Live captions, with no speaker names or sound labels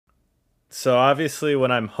So obviously, when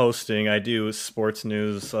I'm hosting, I do sports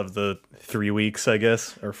news of the 3 weeks, I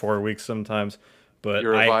guess, or 4 weeks sometimes. You But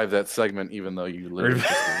I, revive that segment even though you literally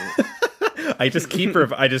just did it. I just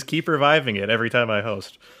keep reviving it every time I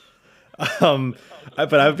host. Um,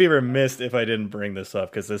 but I would be remiss if I didn't bring this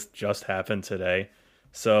up because this just happened today.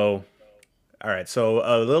 So, all right. So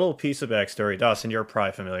a little piece of backstory, Dawson. You're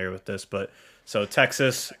probably familiar with this, but so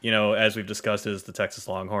Texas, as we've discussed, is the Texas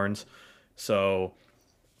Longhorns. So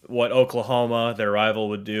what Oklahoma, their rival,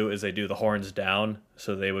 would do is they do the horns down.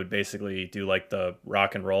 So they would basically do like the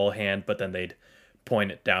rock and roll hand, but then they'd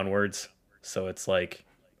point it downwards. So it's like,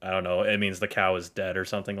 I don't know, it means the cow is dead or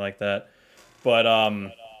something like that. But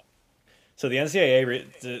so the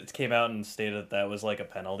NCAA came out and stated that that was like a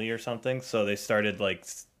penalty or something. So they started like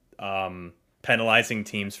penalizing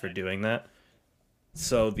teams for doing that.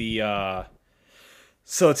 So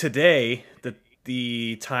today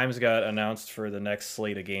the times got announced for the next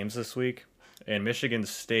slate of games this week, and Michigan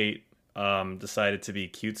State decided to be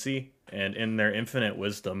cutesy, and in their infinite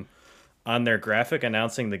wisdom, on their graphic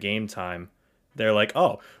announcing the game time, they're like,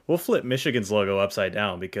 "Oh, we'll flip Michigan's logo upside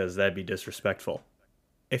down because that'd be disrespectful.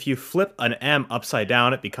 If you flip an M upside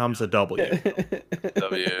down, it becomes a W."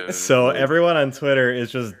 So W. everyone on Twitter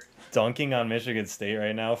is just dunking on Michigan State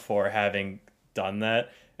right now for having done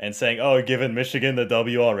that and saying, "Oh, given Michigan the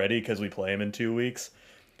W already because we play them in 2 weeks."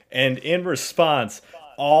 And in response,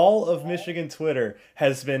 all of Michigan Twitter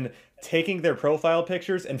has been taking their profile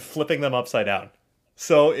pictures and flipping them upside down.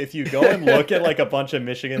 So if you go and look at like a bunch of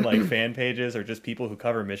Michigan like fan pages or just people who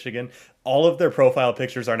cover Michigan, all of their profile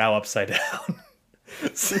pictures are now upside down.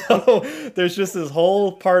 So there's just this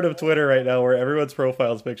whole part of Twitter right now where everyone's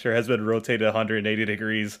profile's picture has been rotated 180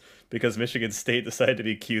 degrees because Michigan State decided to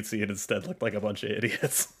be cutesy and instead looked like a bunch of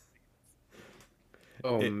idiots.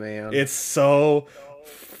 Oh It, man. it's so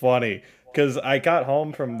funny because I got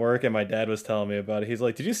home from work and my dad was telling me about it. He's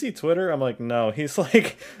like, "Did you see Twitter?" I'm like, "No." He's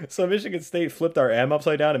like, "So Michigan State flipped our M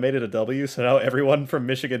upside down and made it a W, so now everyone from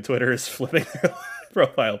Michigan Twitter is flipping their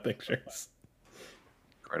profile pictures."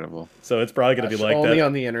 Incredible. So it's probably going to be like Only that.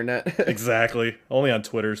 on the internet. Exactly. Only on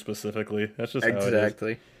Twitter specifically. That's just how it is.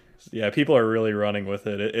 Exactly. Yeah, people are really running with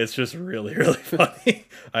it. It's just really, really funny.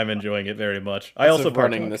 I'm enjoying it very much. I Lots also of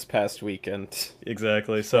running partook. this past weekend.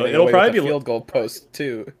 Exactly. So Running it'll away probably with be a field goal post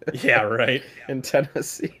too. Yeah, right. In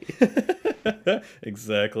Tennessee.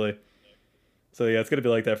 Exactly. So yeah, it's gonna be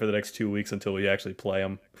like that for the next 2 weeks until we actually play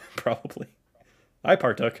them. Probably. I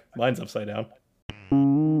partook. Mine's upside down.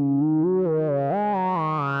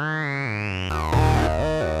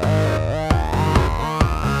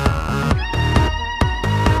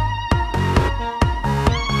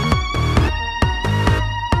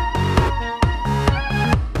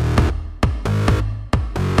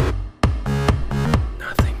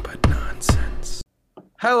 Nothing but nonsense.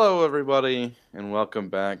 Hello, everybody, and welcome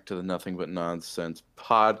back to the Nothing But Nonsense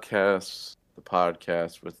podcast. The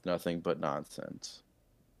podcast with nothing but nonsense.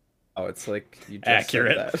 Oh, it's like you just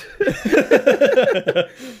Accurate. said that.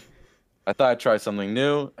 I thought I'd try something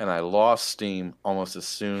new, and I lost steam almost as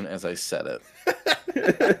soon as I said it.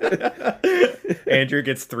 Andrew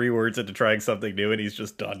gets 3 words into trying something new and he's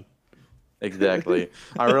just done. Exactly.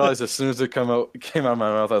 I realized as soon as it came out of my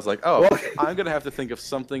mouth, I was like, "Oh, I'm gonna have to think of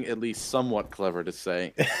something at least somewhat clever to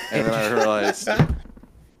say." And then I realized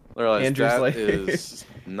Andrew's that like- is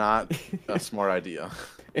not a smart idea.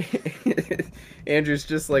 Andrew's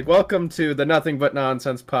just like, welcome to the Nothing But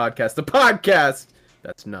Nonsense podcast. The podcast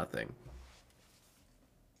that's nothing.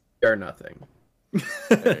 You're nothing.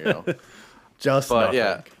 There you go. Just But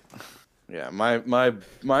nothing. yeah,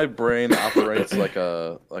 my brain operates like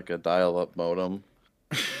a dial-up modem.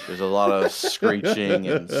 There's a lot of screeching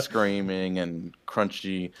and screaming and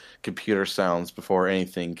crunchy computer sounds before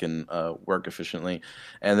anything can work efficiently.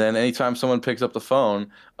 And then anytime someone picks up the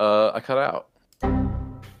phone, I cut out.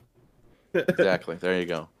 Exactly. There you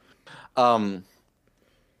go.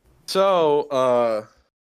 So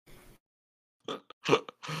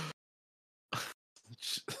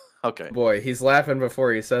okay. Boy, he's laughing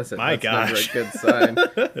before he says it. My That's gosh. never a good sign.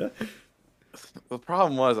 The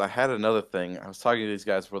problem was I had another thing. I was talking to these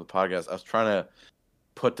guys for the podcast. I was trying to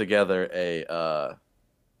put together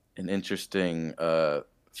an interesting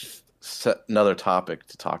another topic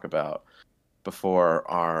to talk about before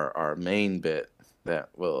our main bit that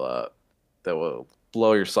will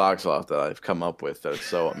blow your socks off that I've come up with that's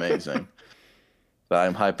so amazing. That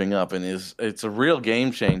I'm hyping up, and it's a real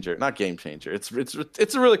game changer. Not game changer. It's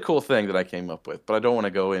a really cool thing that I came up with, but I don't want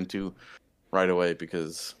to go into right away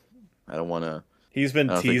because I don't want to. He's been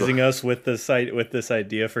I don't think teasing we'll- us with this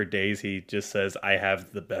idea for days. He just says, "I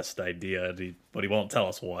have the best idea," but he won't tell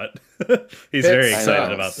us what. He's very It's,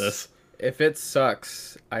 excited uh, about this. if it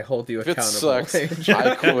sucks, I hold you If it accountable. sucks,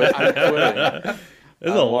 I quit. I'm quitting.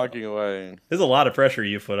 There's I'm walking away. a lot of pressure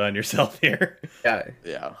you put on yourself here. Yeah,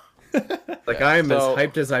 Yeah. like I'm So- as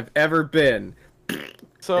hyped as I've ever been.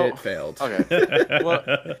 So It failed. Okay. Well,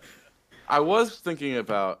 I was thinking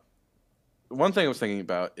about one thing. I was thinking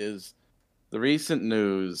about is the recent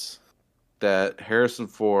news that Harrison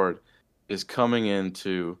Ford is coming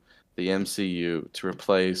into the MCU to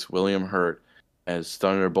replace William Hurt as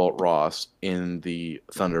Thunderbolt Ross in the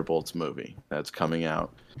Thunderbolts movie that's coming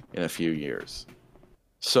out in a few years.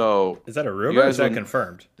 So Is that a You rumor or guys is that will-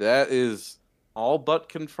 confirmed? that is all but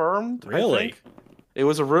confirmed. I Really? think. It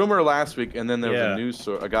was a rumor last week, and then there Yeah. was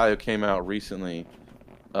a guy who came out recently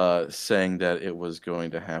saying that it was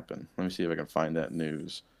going to happen. Let me see if I can find that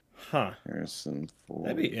news. Huh. Harrison Ford.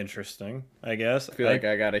 That'd be interesting, I guess. I feel like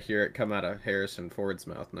I gotta hear it come out of Harrison Ford's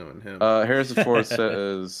mouth, knowing him. Harrison Ford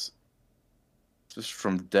says, just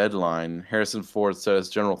from Deadline, Harrison Ford says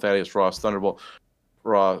General Thaddeus Ross Thunderbolt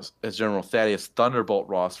Ross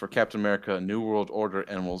for Captain America: New World Order,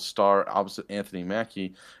 and will star opposite Anthony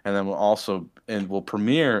Mackie, and then will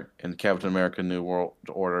premiere in Captain America: New World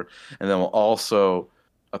Order, and then will also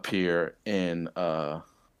appear in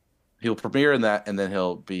he'll premiere in that, and then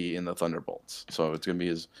he'll be in the Thunderbolts. So it's gonna be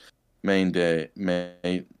his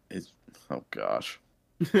oh gosh.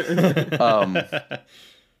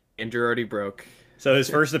 Andrew already broke. So his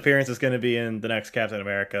first appearance is going to be in the next Captain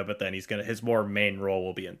America, but then his more main role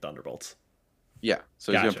will be in Thunderbolts. Yeah,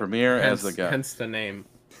 so he's Gotcha. gonna premiere Hence, as the guy. hence the name.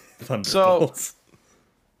 Thunderbolts.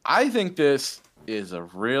 I think this is a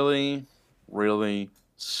really, really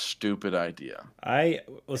stupid idea I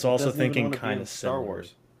was also Doesn't even thinking wanna be kind in of Star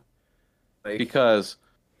Wars. Like, because,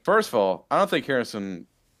 first of all, I don't think Harrison.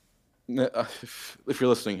 If you're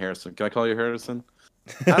listening, Harrison, can I call you Harrison?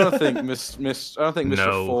 I don't think I don't think Mr.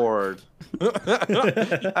 No. Ford.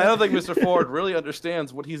 I don't think Mr. Ford really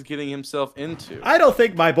understands what he's getting himself into. I don't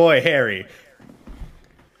think my boy Harry.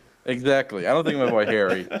 Exactly. I don't think my boy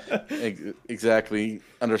Harry exactly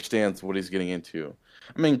understands what he's getting into.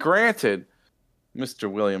 I mean, granted,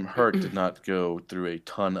 Mr. William Hurt did not go through a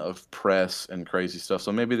ton of press and crazy stuff,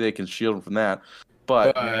 so maybe they can shield him from that.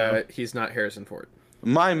 But he's not Harrison Ford.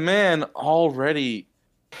 my man already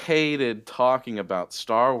hated talking about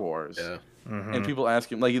Star Wars. Yeah. And people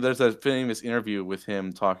ask him, like, there's that famous interview with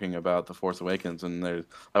him talking about The Force Awakens, and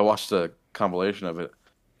I watched a compilation of it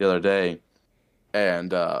the other day,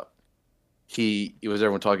 and he was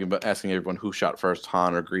everyone talking about asking everyone who shot first,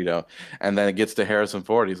 Han or Greedo, and then it gets to Harrison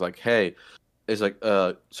Ford. He's like, "Hey," it's like,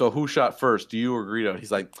 "So who shot first, you or Greedo?"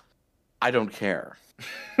 He's like, "I don't care."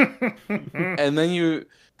 And then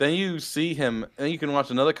you see him, and you can watch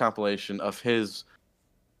another compilation of his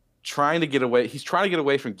trying to get away. He's trying to get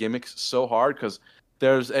away from gimmicks so hard because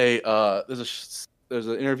there's an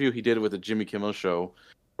interview he did with the Jimmy Kimmel Show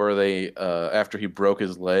where they after he broke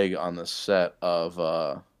his leg on the set of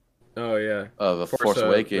Oh yeah. The Force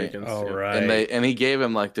Awakens. Oh, yeah. right. And he gave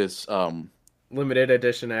him like this Limited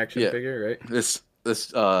edition action Yeah. figure, right? this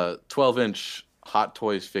 12-inch Hot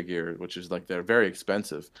Toys figure, which is like they're very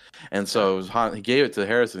expensive, and so it was he gave it to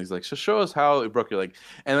Harrison. He's like, "So show us how it broke your leg,"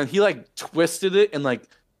 and then he like twisted it and like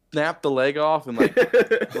snapped the leg off and like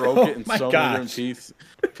broke it in my so gosh. many different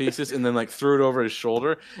pieces, and then like threw it over his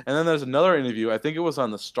shoulder. And then there's another interview. I think it was on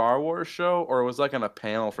the Star Wars show, or it was like on a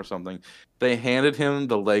panel for something. They handed him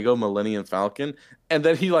the Lego Millennium Falcon, and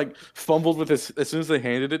then he like fumbled with his. As soon as they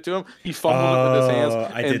handed it to him, he fumbled it with his hands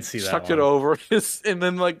I and did see that chucked one. it over his, and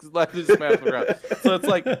then like let it smash the ground. So it's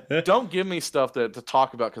like, don't give me stuff to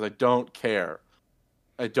talk about because I don't care.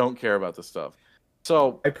 I don't care about this stuff.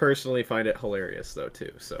 So I personally find it hilarious though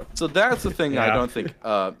too. So that's the thing I Yeah. don't think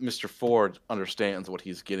Mr. Ford understands what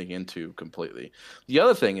he's getting into completely. The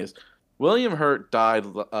other thing is William Hurt died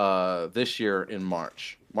this year in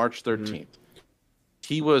March 13th.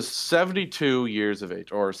 He was 72 years of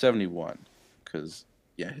age, or 71, because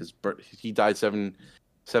he died 7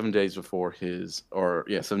 days before his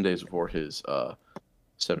 7 days before his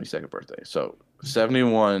 72nd birthday. So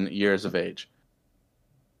 71 years of age.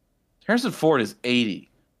 Harrison Ford is 80.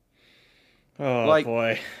 Oh Like-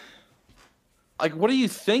 boy. Like, what are you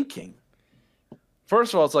thinking?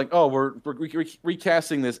 First of all, it's like, oh, we're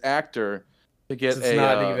recasting this actor to get it's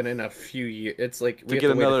not even in a few years. It's like we have get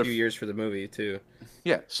to wait another a few years for the movie too.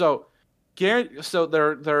 Yeah, so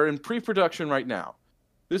they're in pre-production right now.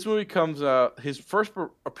 This movie comes out. His first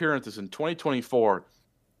appearance is in 2024.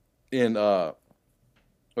 In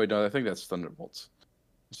wait, no, I think that's Thunderbolts.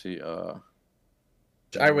 Let's see,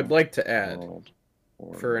 I would like to add World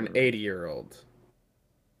for an Order. 80-year-old,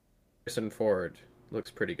 Harrison Ford looks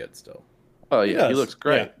pretty good still. Oh yeah, he does. looks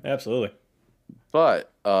great. Yeah, absolutely.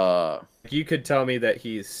 But You could tell me that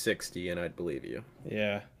he's 60 and I'd believe you.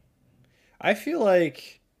 Yeah. I feel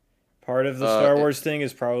like part of the Star Wars thing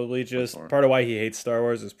is probably just part of why he hates Star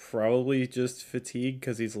Wars is probably just fatigue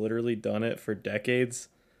because he's literally done it for decades.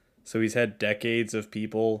 So he's had decades of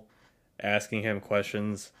people asking him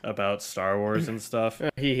questions about Star Wars and stuff.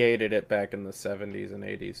 He hated it back in the 70s and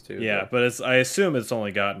 80s too. Yeah, but I assume it's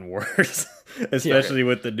only gotten worse, especially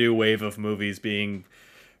with the new wave of movies being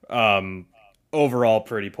overall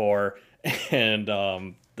pretty poor and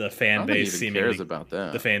the fan base seemingly cares about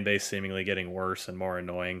that. The fan base seemingly getting worse and more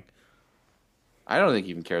annoying. I don't think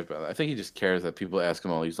he even cares about that. I think he just cares that people ask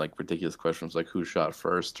him all these like ridiculous questions, like who shot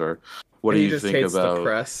first, or what do you think about the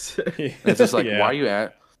press? It's just like why are you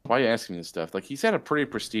asking me this stuff? Like he's had a pretty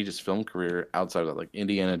prestigious film career outside of that, like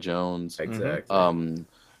Indiana Jones, exactly.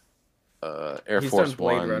 Air Force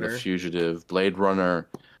One, The Fugitive, Blade Runner,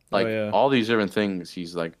 like all these different things.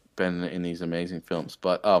 He's like been in these amazing films.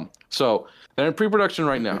 But so they're in pre-production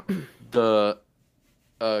right now. The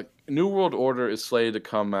New World Order is slated to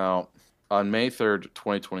come out on May 3rd,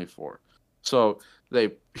 2024. So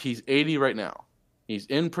he's 80 right now. He's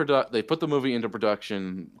in They put the movie into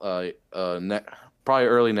production probably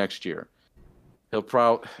early next year.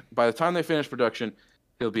 By the time they finish production,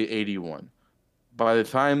 he'll be 81. By the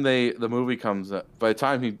time the movie comes out,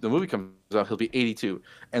 he'll be 82.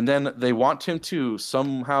 And then they want him to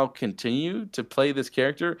somehow continue to play this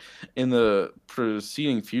character in the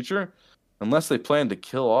preceding future, unless they plan to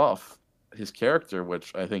kill off his character,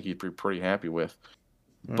 which I think he'd be pretty happy with.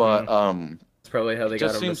 But that's probably how they got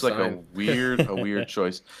him. Just seems like a weird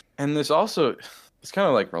choice. And this kind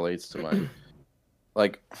of like relates to my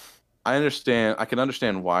like I can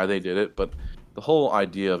understand why they did it, but the whole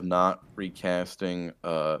idea of not recasting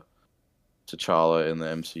T'Challa in the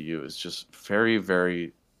MCU is just very,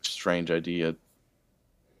 very strange idea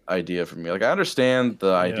for me. Like I understand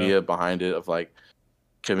the idea behind it of like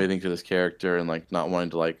committing to this character and like not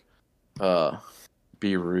wanting to like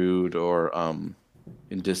be rude or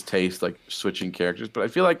in distaste, like switching characters, but I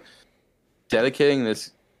feel like dedicating the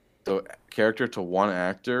character to one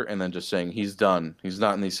actor and then just saying he's done, he's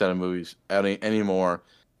not in these set of movies anymore,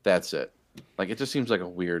 that's it. Like it just seems like a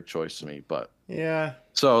weird choice to me. But yeah,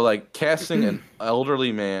 so like casting an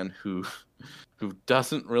elderly man who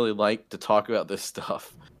doesn't really like to talk about this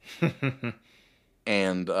stuff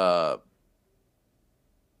and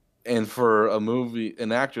for a movie,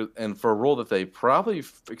 an actor, and for a role that they probably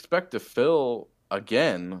expect to fill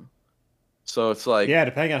again. So it's like... Yeah,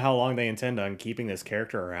 depending on how long they intend on keeping this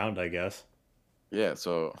character around, I guess. Yeah,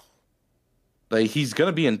 so... he's going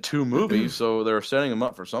to be in 2 movies, so they're setting him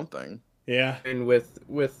up for something. Yeah. And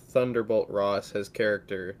with Thunderbolt Ross, his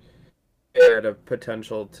character had a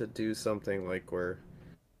potential to do something like where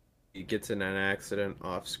he gets in an accident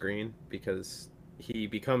off screen because he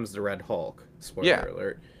becomes the Red Hulk. Spoiler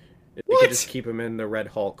alert. They could just keep him in the Red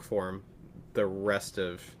Hulk form the rest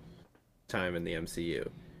of time in the MCU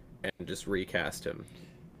and just recast him.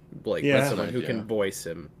 Like, with someone who can voice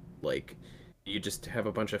him. Like, you just have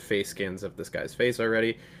a bunch of face scans of this guy's face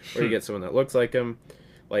already, or you get someone that looks like him.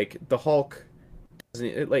 Like, the Hulk,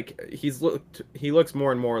 he looks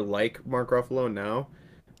more and more like Mark Ruffalo now.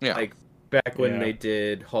 Yeah. Like, back when they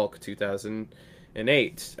did Hulk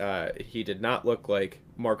 2008, he did not look like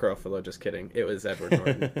Mark Ruffalo. Just kidding. It was Edward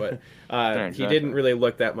Norton. But he didn't really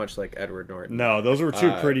look that much like Edward Norton. No, those were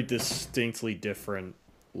 2 pretty distinctly different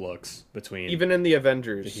looks between... Even in the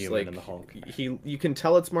Avengers, the human like, and the Hulk. You can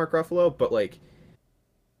tell it's Mark Ruffalo, but, like, you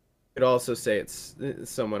could also say it's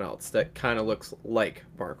someone else that kind of looks like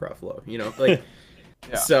Mark Ruffalo, you know? Like,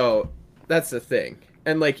 So, that's the thing.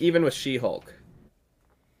 And, like, even with She-Hulk,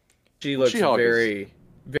 she looks very,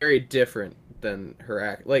 very different than her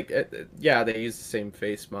act. Like, they use the same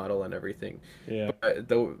face model and everything. Yeah. But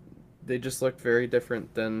they just look very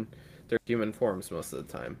different than their human forms most of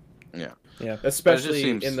the time. Yeah. Yeah. Especially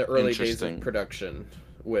in the early days of production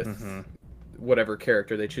with whatever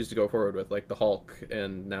character they choose to go forward with, like the Hulk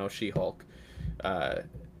and now She-Hulk. I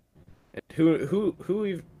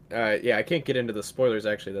can't get into the spoilers,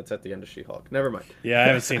 actually. That's at the end of She-Hulk. Never mind. Yeah, I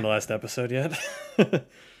haven't seen the last episode yet. I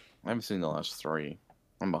haven't seen the last 3.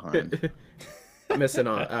 I'm behind. Missing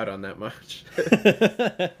out on that much.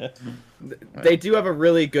 They do have a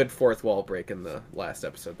really good fourth wall break in the last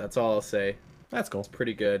episode. That's all I'll say. That's cool. It's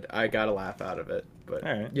pretty good. I got a laugh out of it. But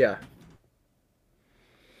all right. Yeah.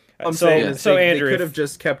 I'm so saying Andrew, they could have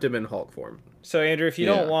just kept him in Hulk form. So Andrew, if you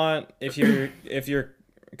don't want, if you're,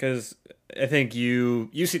 because I think you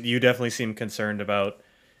definitely seem concerned about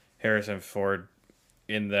Harrison Ford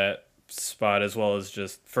in that spot, as well as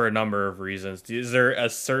just for a number of reasons. Is there a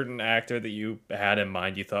certain actor that you had in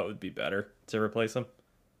mind you thought would be better to replace him?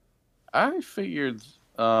 I figured.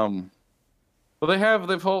 Well,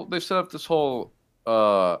 they've set up this whole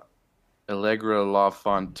Allegra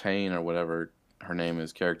LaFontaine or whatever her name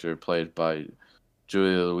is, character played by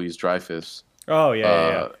Julia Louis-Dreyfus. Oh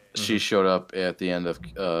yeah. She showed up at the end of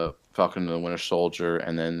Falcon and the Winter Soldier,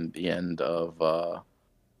 and then the end of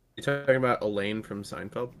You talking about Elaine from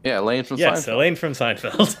Seinfeld? yeah, Elaine from Yes, Seinfeld. Elaine from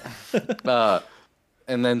Seinfeld.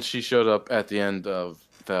 And then she showed up at the end of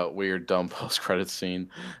that weird dumb post-credit scene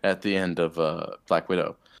at the end of Black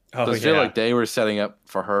Widow. Oh So I yeah. feel like they were setting up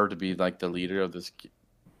for her to be like the leader of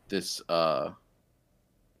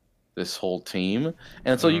this whole team,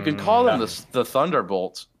 and so you can call them the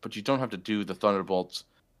Thunderbolts, but you don't have to do the Thunderbolts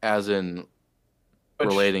as in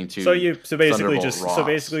relating to. So basically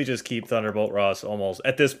Thunderbolt just keep Thunderbolt Ross almost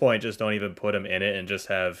at this point. Just don't even put him in it, and just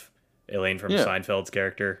have Elaine from Seinfeld's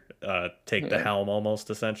character take the helm almost.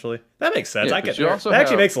 Essentially, that makes sense. Yeah, I get you that. also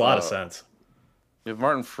Actually have, makes a lot of sense. You have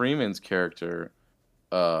Martin Freeman's character.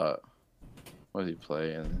 What does he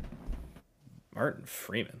play in? Martin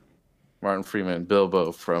Freeman. Martin Freeman,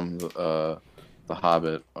 Bilbo from The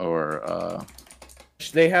Hobbit, or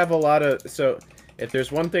They have a lot of if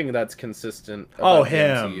there's one thing that's consistent about the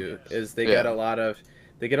him. MCU is they get a lot of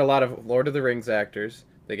Lord of the Rings actors.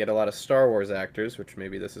 They get a lot of Star Wars actors, which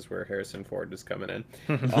maybe this is where Harrison Ford is coming in.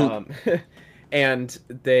 And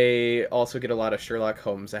they also get a lot of Sherlock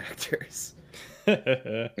Holmes actors.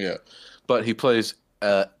 yeah, but he plays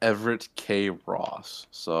Everett K. Ross,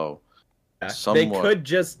 so They could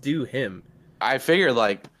just do him. I figured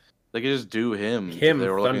like they could just do him. They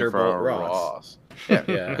were looking Thunderbolt for Ross. Yeah,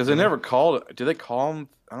 Yeah. because they never called it. Did they call him?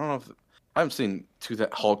 I don't know if I haven't seen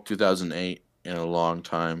Hulk 2008 in a long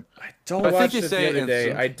time. I don't. But I Watched think you it say the other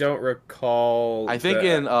day. I don't recall. I think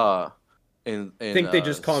I think they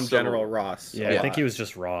just call him General Ross. Yeah, I think he was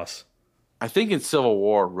just Ross. I think in Civil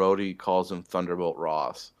War, Rhodey calls him Thunderbolt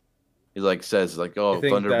Ross. He like says like, "Oh,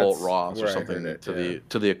 think Thunderbolt that's Ross" or where I something heard it,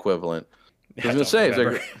 to the equivalent. I was I gonna say, don't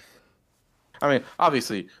remember. I mean,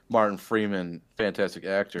 obviously Martin Freeman, fantastic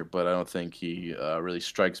actor, but I don't think he really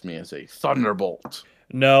strikes me as a Thunderbolt.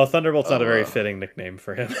 No, Thunderbolt's not a very fitting nickname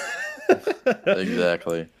for him.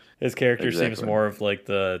 Exactly. His character seems more of like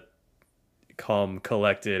the calm,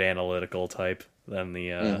 collected, analytical type than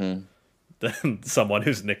the than someone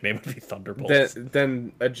whose nickname would be Thunderbolt.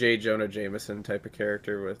 Then a J. Jonah Jameson type of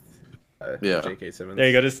character with J.K. Simmons. There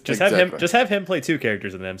you go. Just have him play two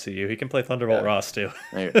characters in the MCU. He can play Thunderbolt Ross too.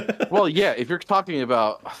 Well, yeah. If you're talking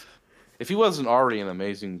about, if he wasn't already an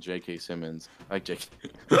amazing J.K. Simmons, like J.K.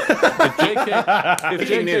 if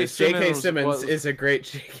J.K. Simmons is a great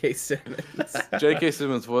J.K. Simmons. J.K.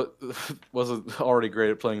 Simmons wasn't already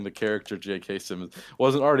great at playing the character J.K. Simmons.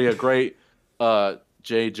 Wasn't already a great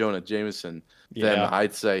J. Jonah Jameson. Then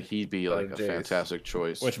I'd say he'd be like a fantastic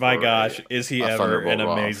choice. Which, my gosh, is he ever an Thunderbolt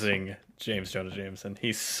Ross. Amazing James Jonah Jameson?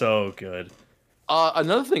 He's so good.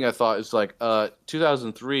 Another thing I thought is like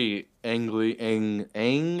 2003,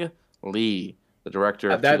 Ang Lee, the director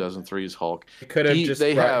of 2003's Hulk. Could have just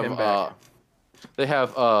brought him back. They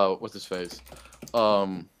have what's his face?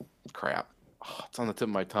 Crap. Oh, it's on the tip of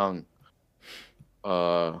my tongue.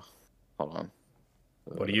 Hold on.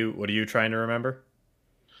 What are you trying to remember?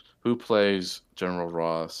 Who plays General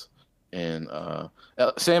Ross in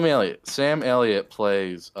Sam Elliott. Sam Elliott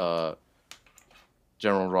plays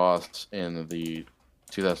General Ross in the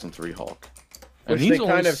 2003 Hulk. And Which they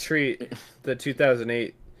kind of treat the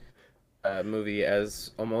 2008 movie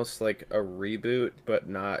as almost like a reboot, but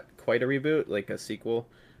not quite a reboot, like a sequel.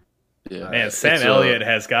 Yeah. Man, Sam Elliott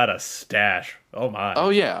has got a stash. Oh my. Oh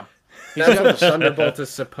yeah. That's what Thunderbolt is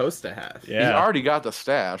supposed to have. Yeah. He's already got the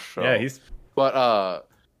stash. So. Yeah, But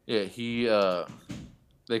yeah, he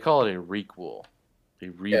they call it a requel. A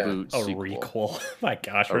reboot sequel. A requel. My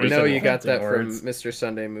gosh, I know you got that from Mr.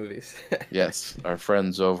 Sunday Movies. Yes, our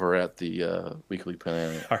friends over at the Weekly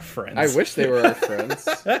Planet. Our friends. I wish they were our friends.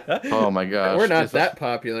 Oh my gosh, we're not that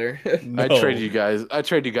popular. No. I trade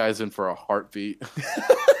you guys in for a heartbeat.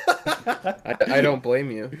 I don't blame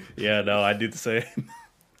you. Yeah, no, I do the same.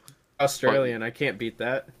 Australian, I can't beat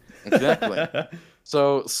that. Exactly.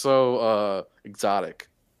 So exotic.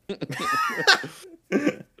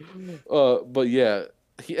 But yeah,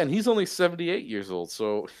 he's only 78 years old,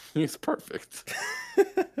 so he's perfect.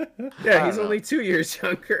 Yeah, he's only 2 years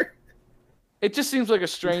younger. It just seems like a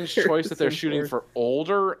strange choice that they're shooting for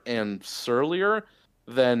older and surlier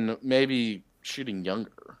than maybe shooting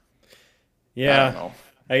younger. Yeah. I don't know.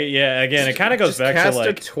 Again, it kind of goes back cast to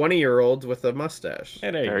like a 20-year-old with a mustache.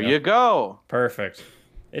 Hey, there you go. Perfect.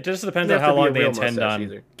 It just depends Doesn't on how have to be long a they real intend mustache on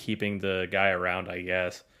either. keeping the guy around, I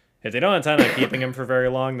guess. If they don't intend on keeping him for very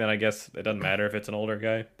long, then I guess it doesn't matter if it's an older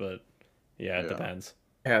guy. But yeah, it depends.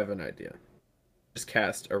 I have an idea. Just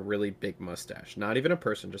cast a really big mustache. Not even a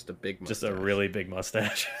person, just a big mustache. Just a really big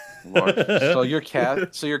mustache. So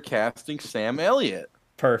you're casting Sam Elliott.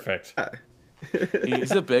 Perfect.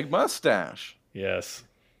 He's a big mustache. Yes.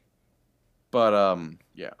 But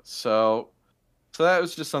yeah. So that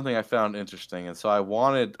was just something I found interesting, and so I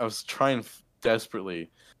was trying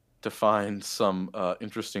desperately to find some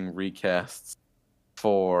interesting recasts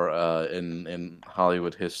for in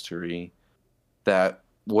Hollywood history that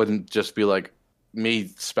wouldn't just be like me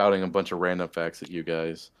spouting a bunch of random facts at you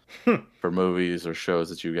guys for movies or shows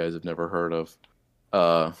that you guys have never heard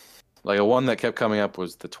of. Like a one that kept coming up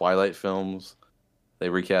was the Twilight films. They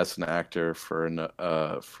recast an actor for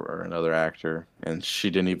another actor, and she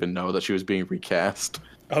didn't even know that she was being recast.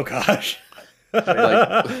 Oh gosh.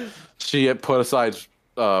 Like she had put aside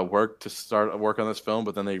work to start work on this film,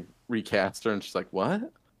 but then they recast her, and she's like,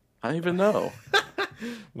 "What? I don't even know."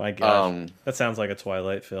 My gosh. That sounds like a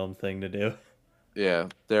Twilight film thing to do. Yeah,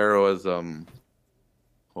 there was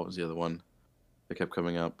what was the other one that kept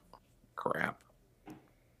coming up? Crap.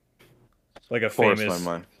 Like a Forced famous,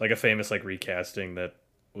 my mind. like recasting that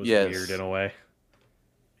was Yes. weird in a way.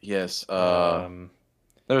 Yes.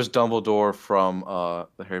 There's Dumbledore from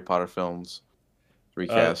the Harry Potter films.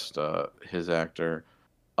 Recast his actor.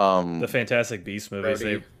 The Fantastic Beasts movies.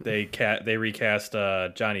 Brody. They recast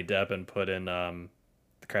Johnny Depp and put in the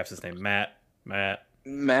crap's his name, Matt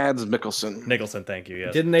Mads Mikkelsen. Nicholson. Thank you.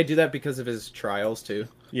 Yes. Didn't they do that because of his trials too?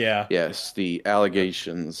 Yeah. Yes, the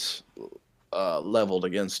allegations leveled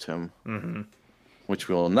against him, Mm-hmm. which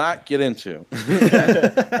we will not get into.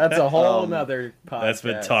 That's a whole nother podcast.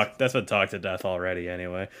 That's been talked to death already.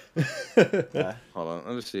 Anyway. Hold on,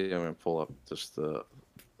 let me see. I'm gonna pull up just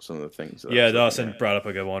some of the things. That I Yeah, was looking Dawson at. brought up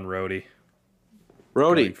a good one, Rhodey.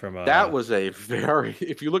 Rhodey, from, that was a very.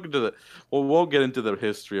 If you look into we'll get into the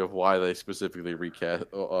history of why they specifically recast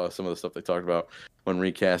some of the stuff they talked about when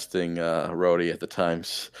recasting Rhodey at the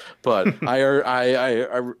times. But I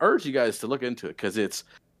urge you guys to look into it because it's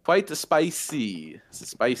quite spicy. It's a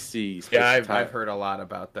spicy. Yeah, time. I've heard a lot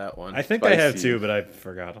about that one. I think I have Spicy. too, but I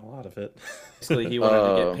forgot a lot of it. Basically, he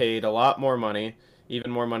wanted to get paid a lot more money, even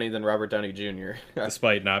more money than Robert Downey Jr.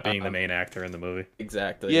 Despite not being the main actor in the movie.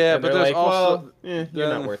 Exactly. Yeah, And but they're there's like, also- well, you're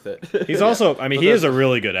not worth it. He's also, I mean, he is a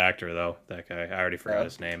really good actor, though. That guy. I already forgot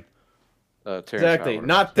his name. Terrence exactly. Howard.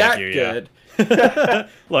 Not Thank that you, yeah. good.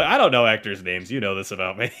 Look, I don't know actors' names. You know this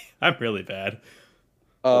about me. I'm really bad.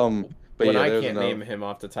 But when yeah, I there's can't another, name him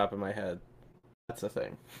off the top of my head. That's a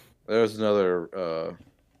thing. there's another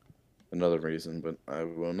reason, but I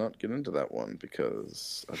will not get into that one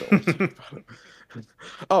because I don't want to talk about it.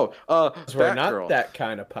 Oh, 'Cause we're not Batgirl. that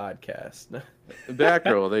kind of podcast.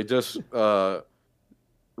 Batgirl. They just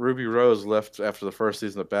Ruby Rose left after the first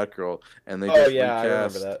season of Batgirl, and they Oh, just yeah, I remember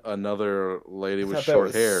recast that. another lady I with thought that short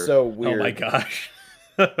was hair, so Oh weird. my gosh.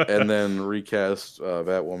 and then recast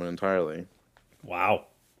Batwoman entirely. Wow.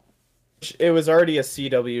 It was already a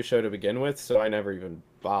CW show to begin with, so I never even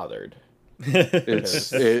bothered. It's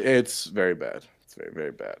very bad. It's very,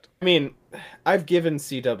 very bad. I mean, I've given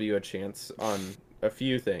CW a chance on a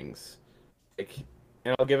few things,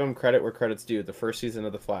 and I'll give them credit where credit's due. The first season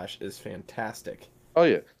of The Flash is fantastic. Oh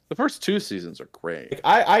yeah, the first two seasons are great.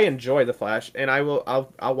 I enjoy The Flash, and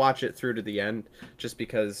I'll watch it through to the end just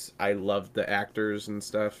because I love the actors and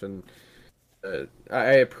stuff, and I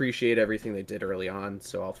appreciate everything they did early on,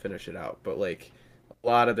 so I'll finish it out. But like a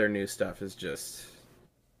lot of their new stuff is just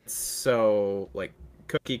so like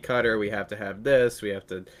cookie cutter. We have to have this. We have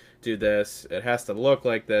to do this. It has to look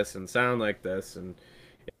like this and sound like this, and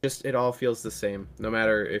it all feels the same. No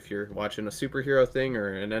matter if you're watching a superhero thing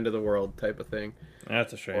or an end of the world type of thing,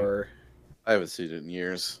 That's a shame. or I haven't seen it in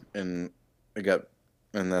years, and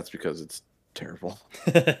that's because it's terrible.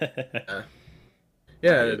 yeah,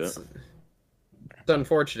 hate it's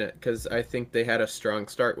unfortunate because I think they had a strong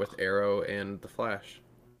start with Arrow and The Flash.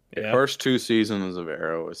 Yeah. First two seasons of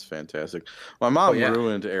Arrow is fantastic. My mom Oh, yeah.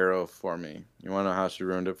 ruined Arrow for me. You want to know how she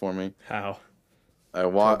ruined it for me? How? I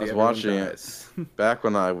Till was everyone watching it dies. back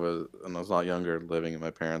when I was a lot younger, living with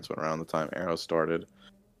my parents around the time Arrow started.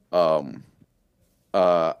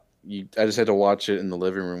 I just had to watch it in the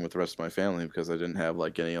living room with the rest of my family because I didn't have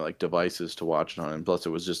like any like devices to watch it on, and plus it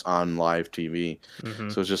was just on live TV.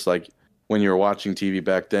 Mhm. So it's just like when you were watching TV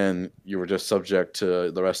back then, you were just subject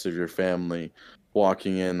to the rest of your family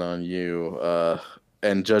walking in on you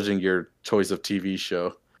and judging your choice of TV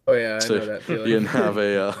show. Oh yeah, I So know that feeling. you didn't have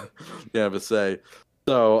a say.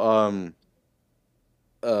 So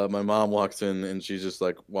my mom walks in and she's just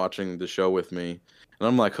like watching the show with me, and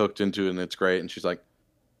I'm like hooked into it and it's great. And she's like,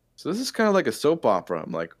 "So this is kind of like a soap opera."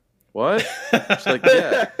 I'm like, what? It's like,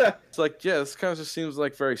 yeah. It's like, yeah, this kind of just seems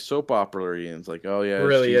like very soap opera-y. And it's like, oh, yeah,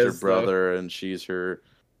 Really she's her is, brother, and she's her,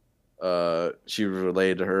 she was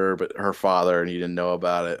related to her, but her father, and he didn't know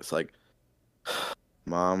about it. It's like,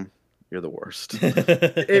 Mom, you're the worst.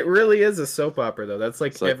 It really is a soap opera, though. That's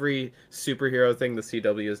like, It's like- every superhero thing the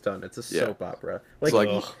CW has done. It's a Yeah. soap opera. It's Like,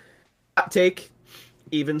 like, hot take,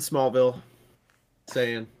 even Smallville,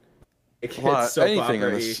 saying it's well, soap anything on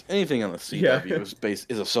opera. the anything on the CW Yeah.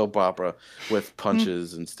 is a soap opera with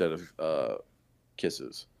punches instead of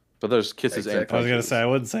kisses. But there's kisses and Exactly. I was punches. gonna say I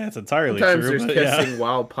wouldn't say it's entirely Sometimes true, there's but kissing yeah.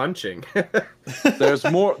 while punching. There's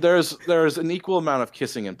more. There's an equal amount of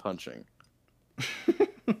kissing and punching.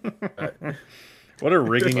 What a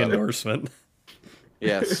rigging endorsement.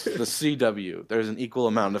 Yes, the CW. There's an equal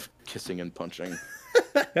amount of kissing and punching.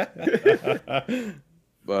 But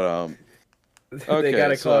They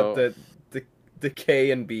gotta call so- it the K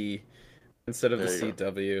and B instead of the There you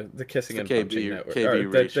CW, the kissing It's and the punching KB network. KB Or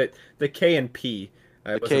ratio. the K and P.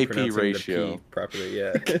 I The wasn't KP pronouncing ratio. the P properly.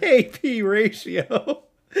 Yeah. KP ratio.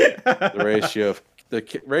 the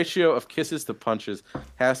ratio of kisses to punches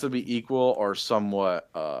has to be equal or somewhat.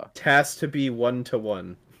 It has to be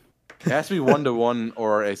 1-to-1. It has to be 1-to-1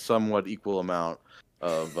 or a somewhat equal amount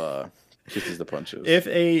of kisses to punches. If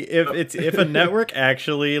a network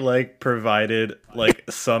actually like provided like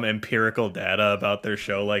some empirical data about their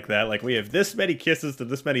show like that, like we have this many kisses to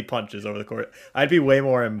this many punches over the course, I'd be way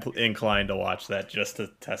more inclined to watch that just to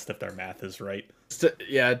test if their math is right.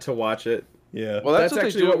 To watch it. Yeah. well, That's what they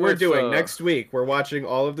actually do what we're with, doing next week. We're watching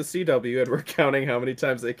all of the CW and we're counting how many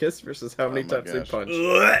times they kiss versus how many my times they gosh. punch.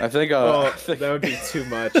 I think Oh, that would be too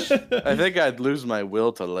much. I think I'd lose my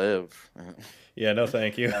will to live. Yeah, no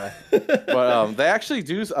thank you. But they actually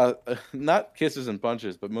do not kisses and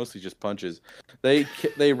punches, but mostly just punches. They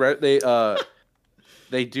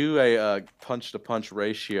do a punch to punch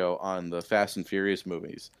ratio on the Fast and Furious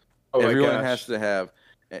movies. Oh my Everyone gosh. has to have.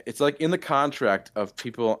 It's like in the contract of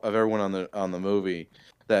everyone on the movie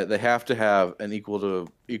that they have to have an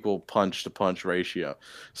equal punch to punch ratio.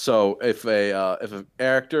 So if a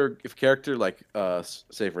character like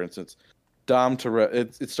say for instance Dom Toretto,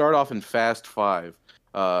 it started off in Fast 5.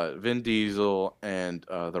 Vin Diesel and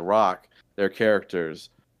The Rock, their characters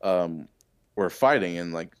were fighting,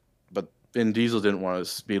 and but Vin Diesel didn't want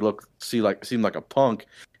to seem like a punk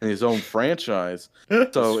in his own franchise,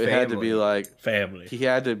 so it had to be family. like Family. he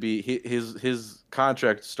had to be his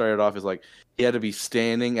contract started off as like he had to be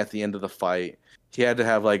standing at the end of the fight. He had to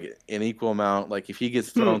have like an equal amount. Like if he gets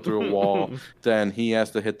thrown through a wall, then he has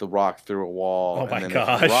to hit The Rock through a wall. Oh my and then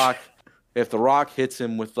gosh. if the Rock hits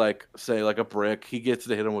him with like say like a brick, he gets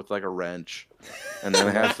to hit him with like a wrench, and then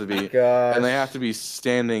it has to be Gosh. and they have to be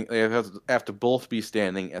standing. They have to both be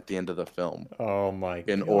standing at the end of the film Oh my god.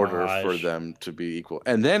 in order for them to be equal.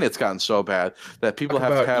 And then it's gotten so bad that people Talk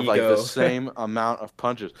have to about have like the ego. same amount of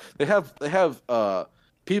punches. They have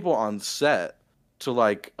people on set to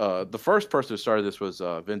like the first person who started this was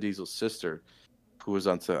Vin Diesel's sister, who was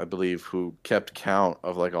on set, I believe, who kept count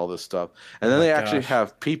of like all this stuff. And then my they actually gosh.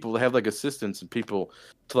 have people, they have like assistants and people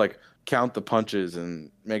to like count the punches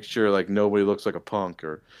and make sure like nobody looks like a punk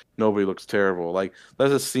or nobody looks terrible. Like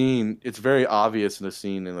there's a scene, it's very obvious in the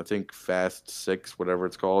scene in I think Fast 6, whatever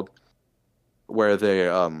it's called, where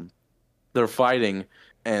they're fighting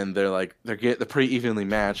and they're pretty evenly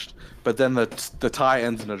matched, but then the tie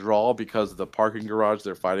ends in a draw because the parking garage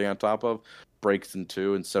they're fighting on top of breaks in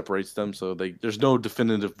two and separates them, so there's no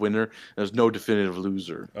definitive winner, there's no definitive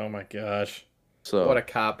loser. Oh my gosh. So What a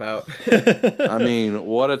cop out. I mean,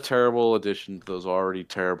 what a terrible addition to those already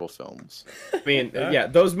terrible films. I mean, yeah,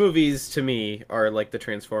 those movies to me are like the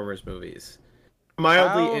Transformers movies.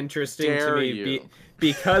 Mildly How interesting to dare me you.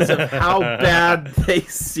 because of how bad they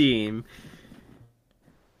seem.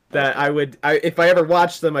 That if I ever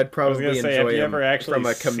watched them, I'd probably gonna say, have enjoy you them ever actually from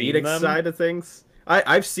a seen comedic them? side of things.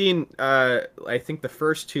 I've seen, I think the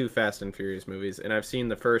first 2 Fast and Furious movies, and I've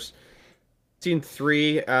seen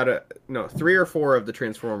 3 or 4 of the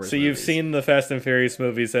Transformers. So you've movies. seen the Fast and Furious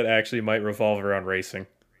movies that actually might revolve around racing.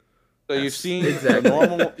 So you've seen exactly. the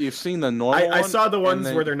normal. You've seen the normal. I one, saw the and ones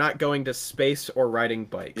then- where they're not going to space or riding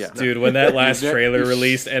bikes. Yeah. Dude, when that last You've- trailer you've-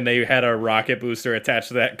 released and they had a rocket booster attached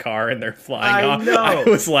to that car and they're flying I off, know. I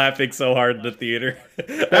was laughing so hard in the theater.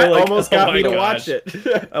 That almost got me to watch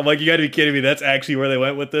it. I'm like, you gotta be kidding me. That's actually where they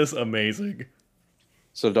went with this? Amazing.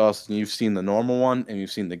 So Dawson, you've seen the normal one and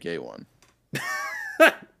you've seen the gay one.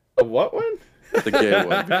 A what one? The gay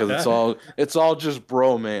one, because it's all just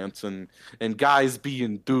bromance and guys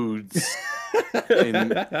being dudes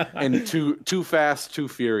and too fast, too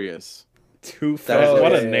furious. Too That is fast.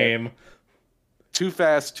 What yeah, a yeah. name. Too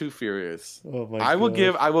Fast, Too Furious. Oh my I will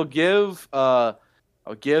gosh.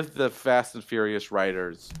 I'll give the Fast and Furious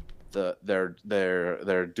writers their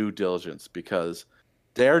due diligence because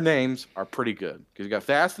their names are pretty good. Because you got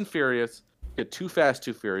Fast and Furious, you got Too Fast,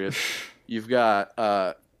 Too Furious. You've got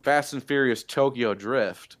Fast and Furious Tokyo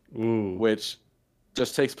Drift, Ooh. which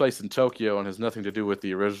just takes place in Tokyo and has nothing to do with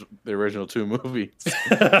the original two movies.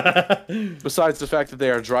 Besides the fact that they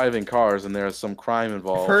are driving cars and there's some crime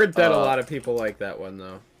involved. I've heard that a lot of people like that one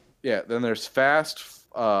though. Yeah, then there's Fast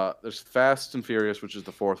and Furious, which is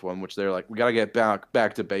the fourth one, which they're like, we gotta get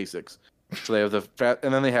back to basics. So they have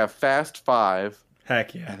and then they have Fast 5.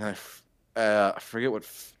 Heck yeah. And I forget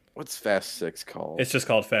what's Fast 6 called. It's just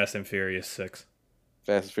called Fast and Furious 6.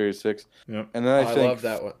 Fast and Furious 6. Yep. And then I think love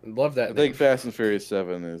that one. Love that. I think Fast and Furious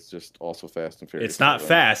 7 is just also Fast and Furious. It's not 7.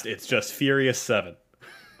 fast, it's just Furious 7.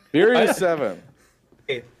 Furious 7.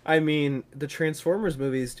 I mean, the Transformers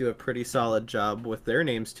movies do a pretty solid job with their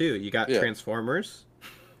names too. You got Transformers.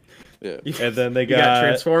 Yeah. And then You got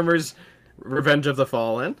Transformers Revenge of the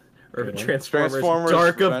Fallen. Or Transformers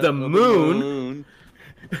Dark of the Moon.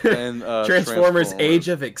 And Transformers Age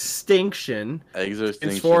of Extinction.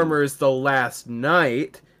 Transformers The Last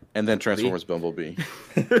Night. And then Transformers Bumblebee.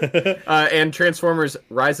 And Transformers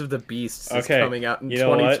Rise of the Beasts is coming out in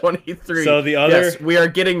 2023. So the other... Yes, we are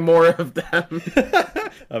getting more of them.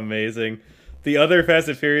 Amazing. The other Fast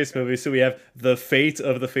and Furious movies, so we have The Fate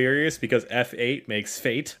of the Furious, because F8 makes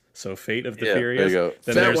Fate, so Fate of the Furious. There you go.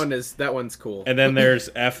 Then that one's cool. And then there's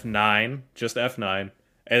F9, just F9.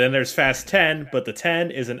 And then there's Fast 10, but the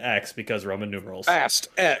 10 is an X because Roman numerals. Fast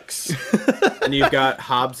X. And you've got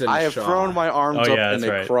Hobbs and Shaw. I have thrown my arms up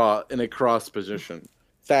in a cross position.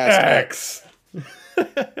 Fast X.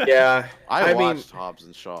 Yeah. I watched Hobbs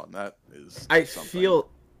and Shaw, and that is something.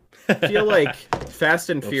 feel like Fast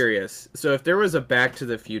and Furious. So if there was a Back to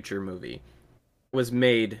the Future movie was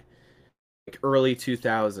made like early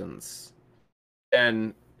 2000s,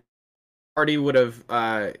 and Marty would have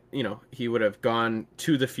he would have gone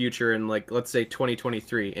to the future in, like, let's say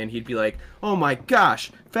 2023, and he'd be like, oh my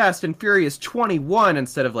gosh, Fast and Furious 21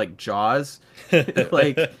 instead of like Jaws.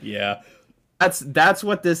 Like, yeah, that's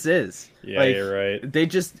what this is. Yeah, like, you're right. They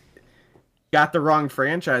just got the wrong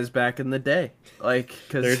franchise back in the day. Like,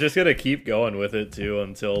 cause they're just gonna keep going with it too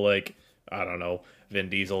until, like, I don't know, Vin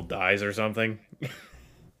Diesel dies or something.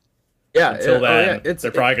 Yeah, until then,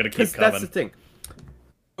 they're probably gonna keep coming. That's the thing.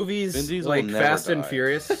 Movies like Fast and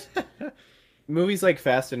Furious, movies like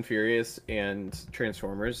Fast and Furious and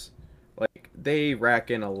Transformers, like, they rack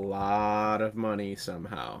in a lot of money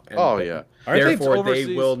somehow. And therefore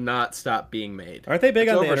they will not stop being made. Aren't they big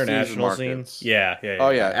on the international scene? Yeah. Oh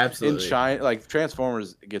yeah, absolutely. In China, like,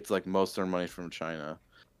 Transformers gets like most of their money from China,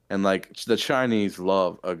 and like the Chinese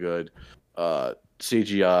love a good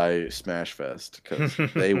CGI smash fest because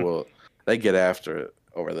they get after it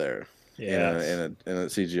over there. Yeah, in a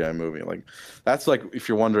CGI movie. Like, that's like, if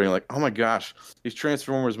you're wondering, like, oh my gosh, these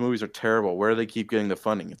Transformers movies are terrible. Where do they keep getting the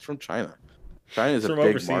funding? It's from China. China is a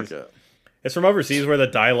big market. It's from overseas where the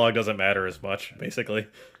dialogue doesn't matter as much, basically.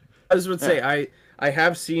 I just would say I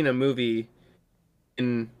have seen a movie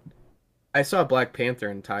I saw Black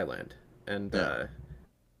Panther in Thailand, and it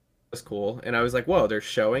was cool. And I was like, whoa, they're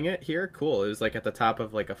showing it here? Cool. It was like at the top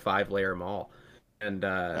of like a 5-layer mall. And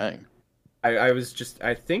I was just,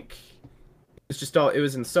 I think it's just all, it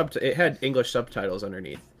was in it had English subtitles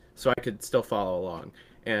underneath, so I could still follow along.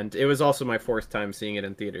 And it was also my 4th time seeing it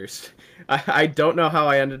in theaters. I don't know how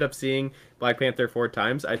I ended up seeing Black Panther 4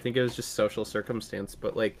 times. I think it was just social circumstance.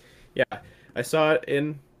 But, like, yeah, I saw it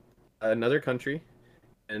in another country,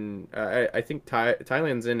 and I think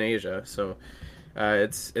Thailand's in Asia, so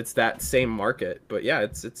it's that same market. But yeah,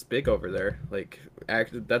 it's big over there. Like,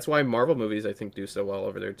 that's why Marvel movies, I think, do so well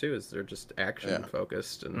over there too. Is they're just action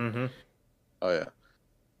focused and. Oh yeah.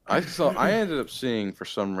 I ended up seeing, for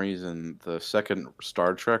some reason, the second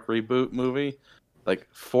Star Trek reboot movie like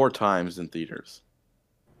 4 times in theaters.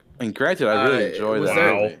 And granted, I really enjoyed that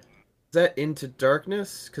movie. Is that Into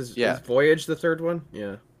Darkness? Because is Voyage the third one?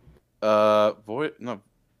 Yeah. Voyager.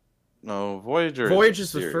 Voyage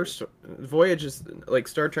is the first one. Voyage is like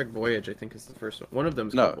Star Trek Voyage, I think, is the first one. One of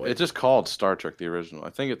them's called Voyage. It's just called Star Trek the original.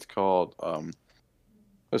 I think it's called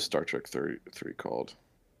what's Star Trek 3 called?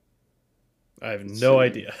 I have no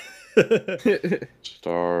idea.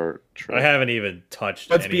 Star Trek. I haven't even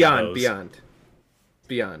touched What's any Beyond? of those.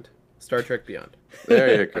 Beyond. Star Trek Beyond.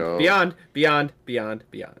 There you go. Beyond.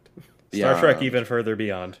 Star Trek Even Further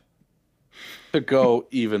Beyond. To go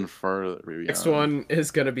even further beyond. Next one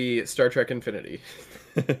is going to be Star Trek Infinity.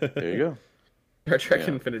 There you go. Star Trek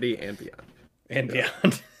Infinity and Beyond. And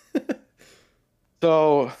Beyond.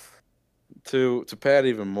 So, to pad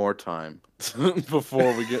even more time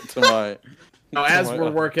before we get to my. Now, as we're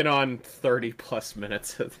working on 30+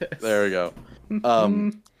 minutes of this. There we go.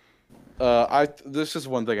 This is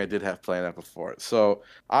one thing I did have planned out before. So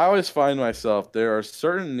I always find myself there are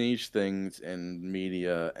certain niche things in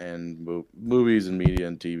media and movies and media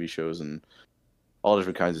and TV shows and all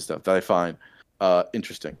different kinds of stuff that I find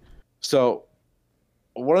interesting. So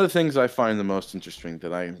one of the things I find the most interesting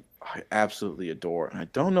that I absolutely adore, and I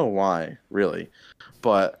don't know why really,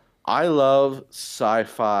 but I love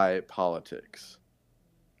sci-fi politics.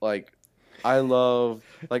 Like I love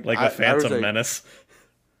like the Phantom Menace.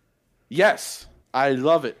 Yes, I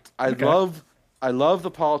love it. I Okay. love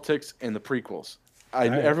the politics in the prequels. Right.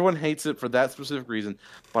 Everyone hates it for that specific reason,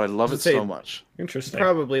 but I love it so much. You Interesting.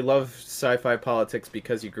 probably love sci-fi politics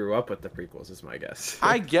because you grew up with the prequels, is my guess.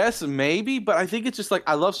 I guess maybe, but I think it's just like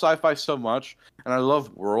I love sci-fi so much, and I love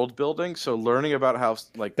world building. So learning about how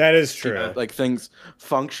like That is true. like things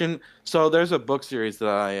function. So there's a book series that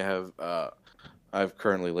I have I've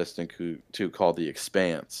currently listening to called The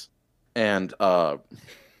Expanse, and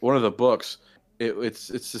one of the books it's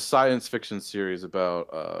a science fiction series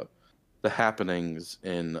about the happenings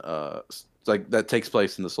in like that takes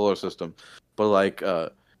place in the solar system, but like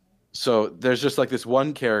so there's just like this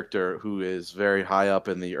one character who is very high up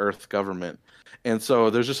in the Earth government, and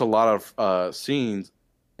so there's just a lot of scenes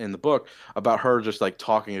in the book about her just like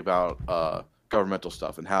talking about governmental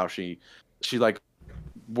stuff and how she like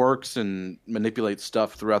works and manipulates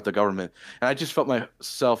stuff throughout the government, and I just felt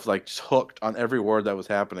myself like just hooked on every word that was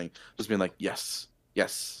happening, just being like yes,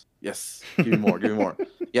 give me more,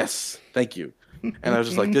 yes, thank you. And I was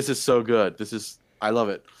just like, this is so good, I love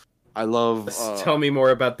it. I love Tell me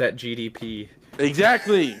more about that GDP.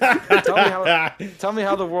 Exactly. Tell me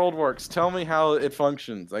how the world works. Tell me how it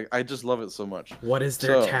functions. I just love it so much. What is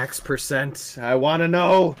their tax percent? I want to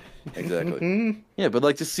know. Exactly. Yeah, but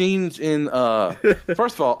like the scenes in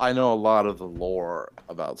first of all, I know a lot of the lore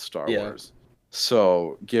about Star Wars.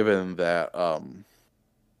 So given that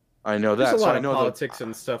I know that, There's a lot of I know politics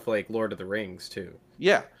and stuff like Lord of the Rings too.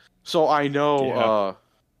 Yeah. So I know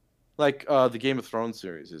like the Game of Thrones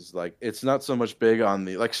series is like it's not so much big on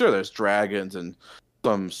the like sure there's dragons and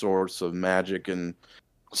some sorts of magic and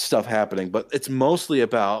stuff happening, but it's mostly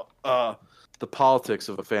about the politics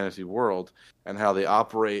of a fantasy world and how they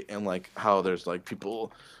operate and like how there's like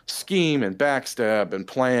people scheme and backstab and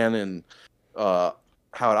plan and how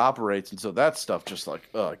it operates, and so that stuff just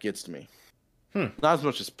like gets to me. Not as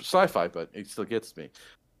much as sci-fi, but it still gets to me.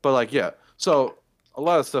 But like yeah, so a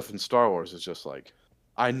lot of stuff in Star Wars is just like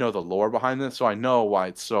I know the lore behind this, so I know why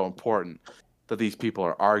it's so important that these people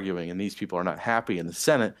are arguing and these people are not happy in the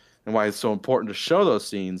Senate, and why it's so important to show those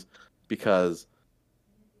scenes, because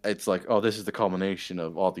it's like, oh, this is the culmination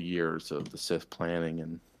of all the years of the Sith planning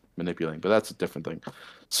and manipulating. But that's a different thing.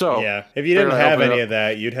 So yeah, if you didn't have any of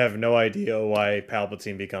that, you'd have no idea why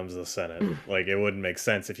Palpatine becomes the Senate. Like, it wouldn't make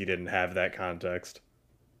sense if you didn't have that context.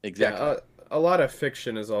 Exactly. Yeah, a lot of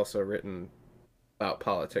fiction is also written about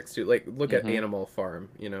politics too. Like, look at Animal Farm.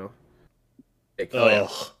 You know, like,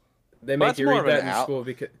 they make you read that in school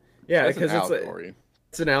because because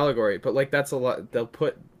it's an allegory. But like that's a lot. They'll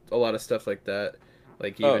put a lot of stuff like that.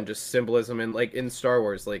 Like even just symbolism and like in Star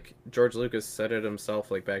Wars, like George Lucas said it himself,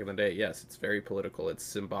 like back in the day. Yes, it's very political. It's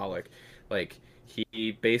symbolic. Like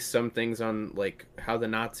he based some things on like how the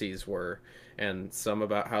Nazis were, and some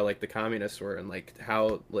about how like the communists were, and like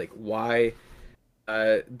how like why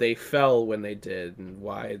they fell when they did, and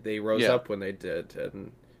why they rose up when they did,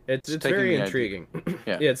 and it's very intriguing.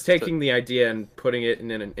 Yeah, it's taking the idea and putting it in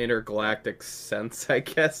an intergalactic sense, I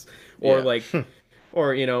guess, or like,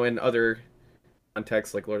 or you know, in other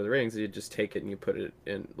context like Lord of the Rings, you just take it and you put it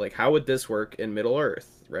in like how would this work in Middle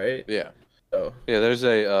Earth, right? Yeah. So yeah, there's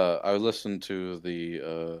I listened to the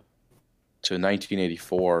to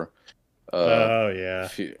 1984 a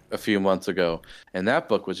few months ago, and that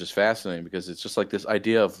book was just fascinating because it's just like this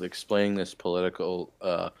idea of explaining this political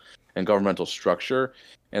and governmental structure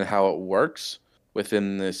and how it works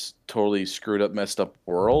within this totally screwed up, messed up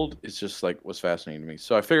world. It's just like was fascinating to me.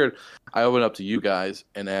 So I figured I open up to you guys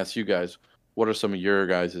and ask you guys, what are some of your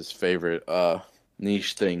guys' favorite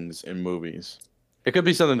niche things in movies? It could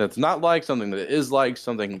be something that's not like, something that is like,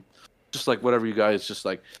 something just like whatever you guys just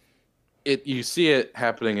like. You see it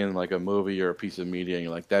happening in like a movie or a piece of media, and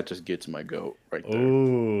you're like, that just gets my goat right there.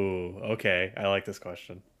 Ooh, okay. I like this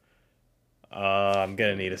question. I'm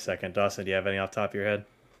gonna need a second. Dawson, do you have any off the top of your head?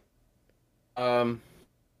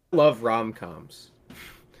 Love rom-coms.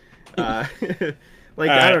 I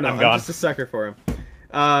don't know. I'm just a sucker for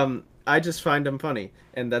them. I just find them funny,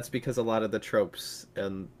 and that's because a lot of the tropes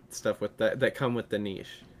and stuff with that come with the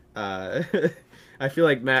niche. Uh, I feel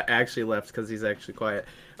like Matt actually left because he's actually quiet.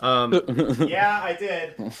 Yeah, I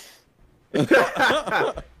did.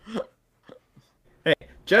 Hey,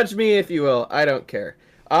 judge me if you will. I don't care.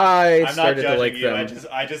 I I'm not started to judging like you. them.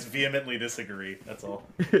 I just vehemently disagree. That's all.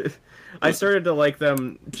 I started to like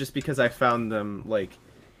them just because I found them like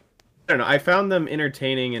I don't know. I found them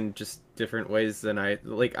entertaining in just different ways than I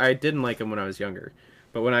like. I didn't like them when I was younger,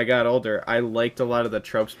 but when I got older, I liked a lot of the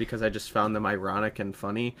tropes because I just found them ironic and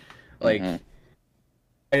funny. Like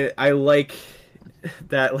Mm-hmm. I like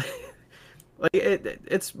that. Like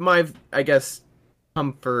it's my I guess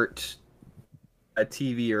comfort a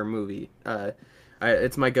TV or movie.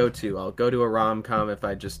 It's my go-to. I'll go to a rom-com if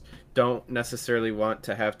I just don't necessarily want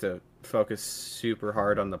to have to focus super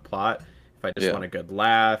hard on the plot. If I just Yeah. want a good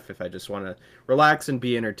laugh, if I just want to relax and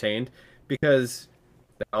be entertained, because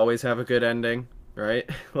they always have a good ending, right?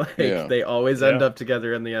 Like Yeah. they always end Yeah. up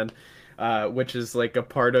together in the end, which is like a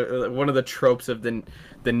part of one of the tropes of the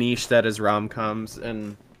niche that is rom-coms,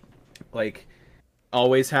 and like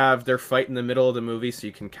always have their fight in the middle of the movie, so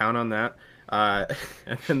you can count on that. And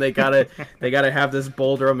then they gotta have this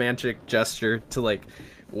bold romantic gesture to like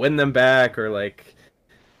win them back, or like.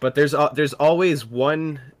 But there's always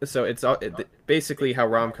one. So basically how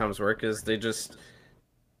rom coms work is they just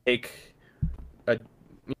take a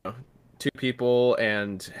two people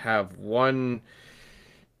and have one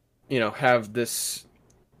have this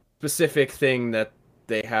specific thing that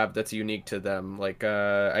they have that's unique to them. Like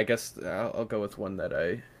I guess I'll go with one that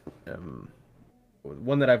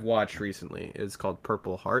I've watched recently is called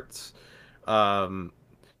Purple Hearts. Um,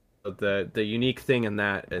 the unique thing in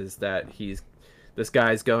that is that this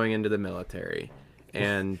guy's going into the military,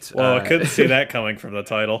 and Well, I couldn't see that coming from the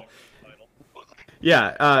title.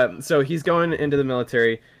 yeah, so he's going into the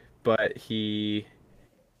military, but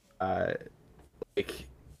uh, like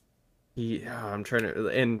I'm trying to,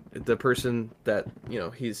 and the person that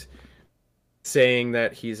he's saying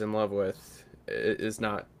that he's in love with is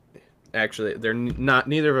not actually. They're not.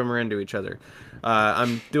 Neither of them are into each other.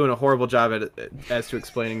 I'm doing a horrible job at it, as to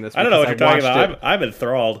explaining this. I don't know what because you're talking watched about. I'm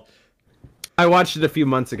enthralled. I watched it a few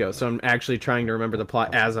months ago, so I'm actually trying to remember the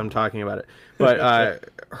plot as I'm talking about it. But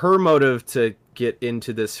her motive to get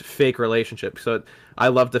into this fake relationship. So I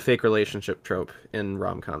love the fake relationship trope in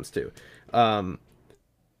rom-coms too.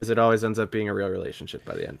 Because it always ends up being a real relationship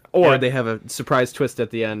by the end. Or Yeah. they have a surprise twist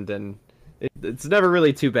at the end, and it's never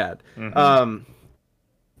really too bad. Mm-hmm.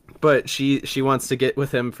 But she wants to get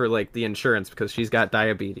with him for like the insurance because she's got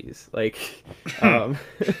diabetes. Like,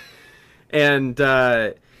 and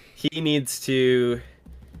he needs to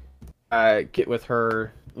get with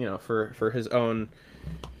her, for his own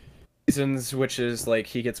reasons, which is like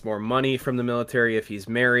he gets more money from the military if he's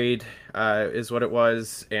married, is what it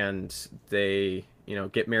was, and they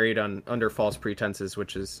get married under false pretenses,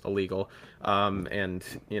 which is illegal. And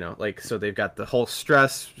like, so they've got the whole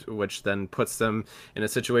stress, which then puts them in a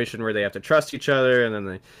situation where they have to trust each other, and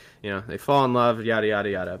then they fall in love, yada yada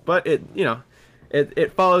yada. But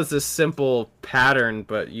it follows this simple pattern,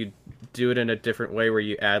 but you do it in a different way where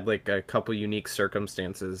you add like a couple unique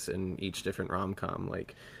circumstances in each different rom-com.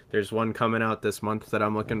 Like there's one coming out this month that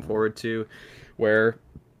I'm looking forward to where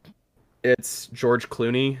it's George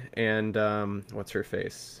Clooney and what's her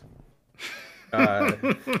face?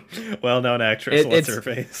 Well-known actress. What's her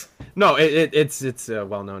face? No, it's a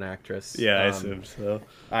well-known actress. Yeah, I assume so.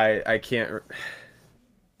 I can't.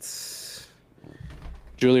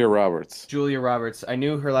 Julia Roberts. Julia Roberts. I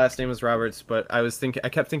knew her last name was Roberts, but I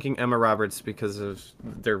kept thinking Emma Roberts because of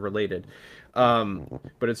they're related.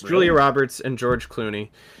 But it's Julia Roberts and George Clooney,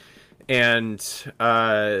 and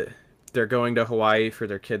they're going to Hawaii for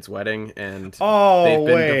their kid's wedding, and they've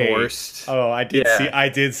been divorced. Oh, I did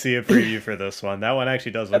see a preview for this one. That one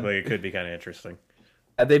actually does look like it could be kind of interesting.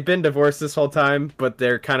 They've been divorced this whole time, but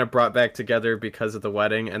they're kind of brought back together because of the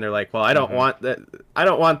wedding, and they're like, well, I don't want that. I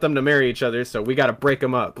don't want them to marry each other, so we got to break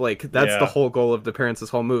them up. Like that's the whole goal of the parents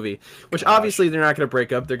this whole movie. Which obviously they're not going to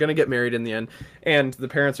break up. They're going to get married in the end, and the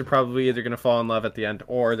parents are probably either going to fall in love at the end,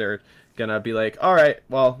 or they're going to be like, all right,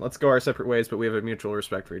 well, let's go our separate ways, but we have a mutual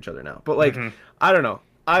respect for each other now. But like, I don't know.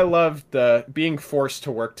 I love the being forced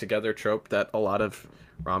to work together trope that a lot of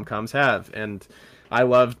rom-coms have, and I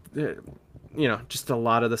love just a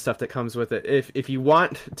lot of the stuff that comes with it. If you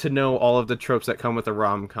want to know all of the tropes that come with a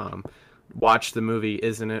rom-com, watch the movie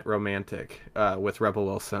Isn't It Romantic with Rebel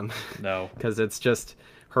Wilson. No. Because it's just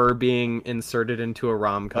her being inserted into a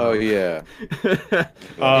rom-com. Oh yeah.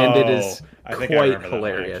 And it is I think I quite remember that one,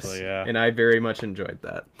 hilarious. actually, yeah. And I very much enjoyed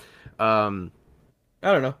that. I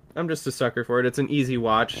don't know. I'm just a sucker for it. It's an easy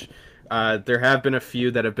watch. There have been a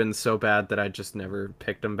few that have been so bad that I just never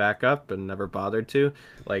picked them back up and never bothered to.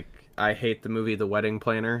 Like, I hate the movie The Wedding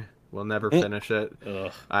Planner. We'll never finish it.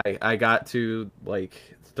 Ugh. I got to like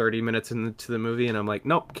 30 minutes into the movie and I'm like,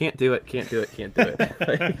 nope, can't do it, can't do it, can't do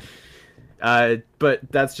it. But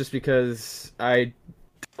that's just because I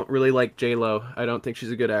don't really like J-Lo. I don't think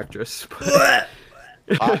she's a good actress.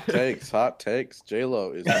 Hot takes.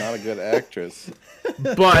 J-Lo is not a good actress.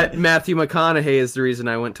 But Matthew McConaughey is the reason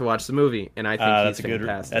I went to watch the movie, and I think he's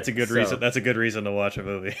fantastic. That's a good reason. That's a good reason to watch a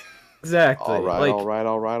movie. Exactly. All right, like,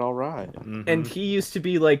 all right. Mm-hmm. And he used to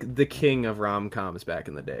be like the king of rom-coms back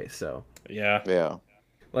in the day. So Yeah.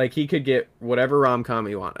 like he could get whatever rom-com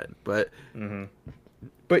he wanted. But Mm-hmm.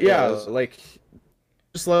 but yeah, Yeah. like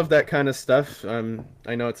just love that kind of stuff.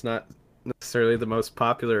 I know it's not necessarily the most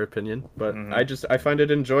popular opinion, but I find it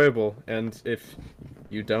enjoyable. And if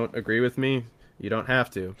you don't agree with me, you don't have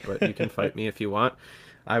to, but you can fight me if you want.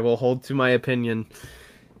 I will hold to my opinion.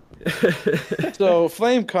 So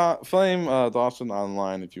flame Dawson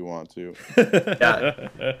online if you want to.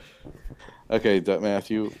 Yeah. Okay,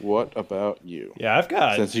 Matthew, what about you? Yeah, I've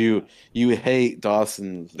got. Since you hate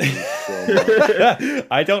Dawson so much.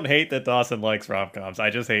 I don't hate that Dawson likes rom-coms. I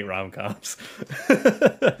just hate rom-coms.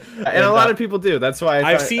 And a lot of people do. That's why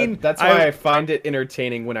I find it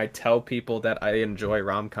entertaining when I tell people that I enjoy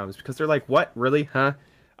rom-coms, because they're like, "What? Really? Huh?"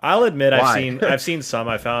 I'll admit Why? I've seen some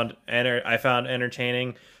I found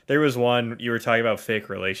entertaining. There was one, you were talking about fake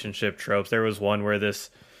relationship tropes. There was one where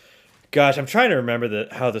gosh, I'm trying to remember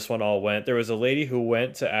how this one all went. There was a lady who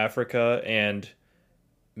went to Africa and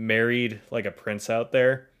married like a prince out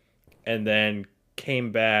there, and then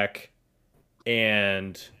came back,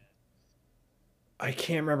 and I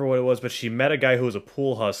can't remember what it was, but she met a guy who was a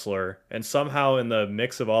pool hustler, and somehow in the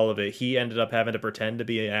mix of all of it, he ended up having to pretend to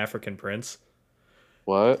be an African prince.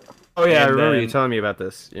 What? Oh yeah, I And remember then- you telling me about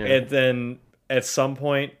this. Yeah. And then at some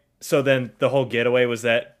point, so then the whole getaway was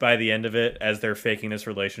that by the end of it, as they're faking this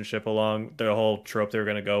relationship along, the whole trope they were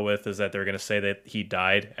going to go with is that they're going to say that he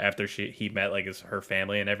died after he met like her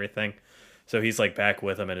family and everything. So he's like back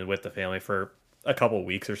with them and with the family for a couple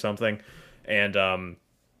weeks or something. And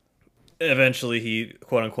eventually he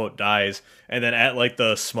quote unquote dies. And then at like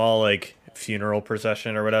the small like funeral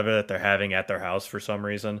procession or whatever that they're having at their house for some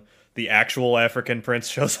reason, the actual African prince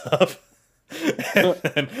shows up. And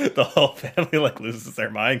then the whole family like loses their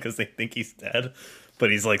mind because they think he's dead,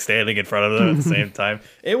 but he's like standing in front of them at the same time.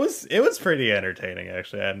 It was pretty entertaining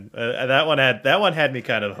actually, and that one had me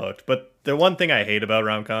kind of hooked. But the one thing I hate about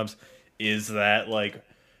rom-coms is that like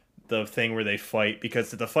the thing where they fight,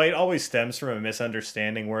 because the fight always stems from a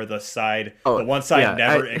misunderstanding where the one side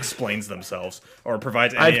never explains themselves or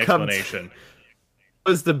provides any explanation.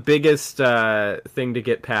 Was the biggest thing to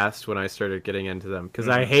get past when I started getting into them, because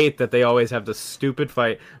I hate that they always have the stupid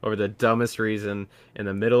fight over the dumbest reason in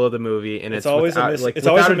the middle of the movie, and it's always without, it's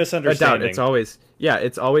always a without misunderstanding.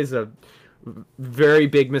 It's always a very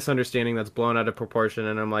big misunderstanding that's blown out of proportion,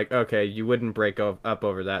 and I'm like, okay, you wouldn't break up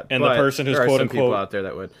over that. And but the person who's there are quote some people unquote out there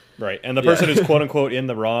that would. Right, and the person who's quote unquote in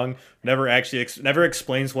the wrong never actually never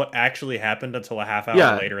explains what actually happened until a half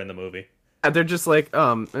hour later in the movie. They're just like,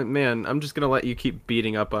 man, I'm just gonna let you keep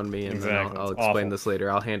beating up on me, and Exactly. then I'll It's explain awful. this later.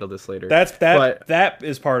 I'll handle this later. That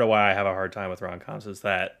is part of why I have a hard time with rom-coms, is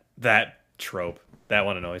that trope. That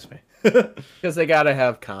one annoys me. Because they gotta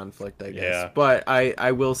have conflict, I guess. Yeah. But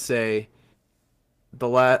I will say,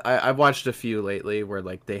 I've watched a few lately where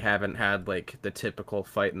like they haven't had like the typical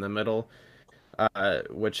fight in the middle,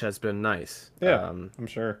 which has been nice. Yeah, I'm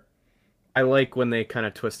sure. I like when they kind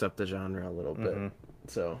of twist up the genre a little bit. Mm-hmm.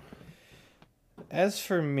 So. As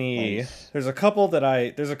for me, Nice. there's a couple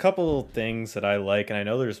things that I like, and I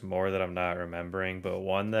know there's more that I'm not remembering, but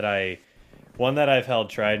one that I've held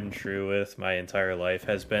tried and true with my entire life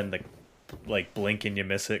has been the like blink and you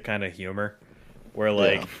miss it kind of humor, where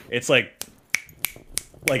like it's like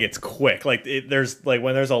it's quick. Like there's like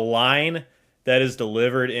when there's a line that is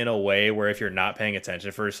delivered in a way where if you're not paying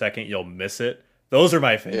attention for a second, you'll miss it. Those are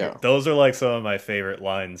my favorite. Yeah. Those are like some of my favorite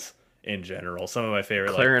lines in general. Some of my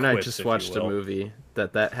favorite. Claire like, and I quips, just if watched you a will. movie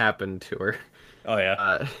that happened to her. Oh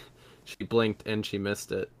yeah. She blinked and she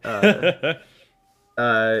missed it.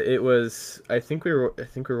 It was. I think we were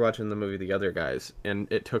watching the movie The Other Guys,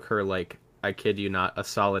 and it took her like, I kid you not, a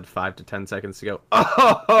solid 5 to 10 seconds to go.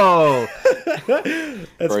 Oh,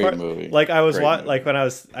 That's Great movie. Like I was Great movie. like when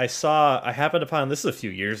I happened upon, this is a few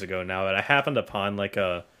years ago now, but I happened upon like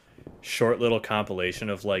a short little compilation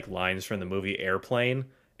of like lines from the movie Airplane,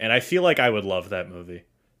 and I feel like I would love that movie.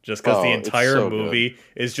 Just because the it's entire so movie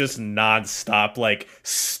is just nonstop, like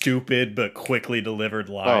stupid but quickly delivered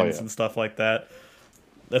lines yeah. and stuff like that.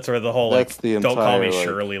 That's where the whole That's the "Don't call me entire, like-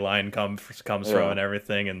 Shirley" line comes from Yeah. and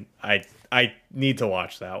everything. And I need to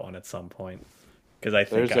watch that one at some point because I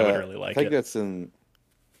think There's I would a, really I like think it. that's in,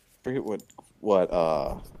 I forget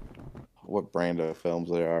what brand of films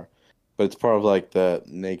they are, but it's part of like that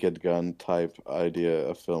Naked Gun type idea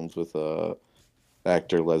of films with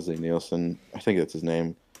actor Leslie Nielsen. I think that's his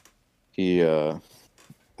name. I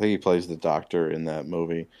think he plays the doctor in that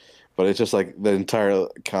movie, but it's just like the entire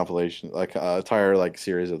compilation, like entire like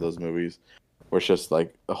series of those movies, where it's just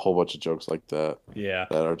like a whole bunch of jokes like that Yeah.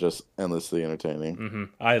 that are just endlessly entertaining.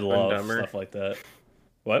 I love Dumber. stuff like that.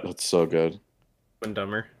 What? It's so good. and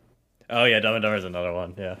Dumber. Oh yeah, Dumb and Dumber is another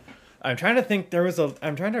one. Yeah, I'm trying to think.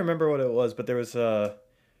 I'm trying to remember what it was, but there was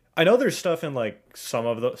I know there's stuff in like some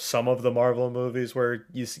of the Marvel movies where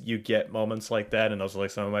you get moments like that, and those are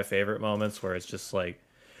like some of my favorite moments where it's just like,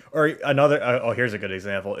 or another. Here's a good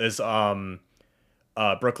example is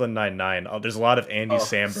Brooklyn Nine-Nine. There's a lot of Andy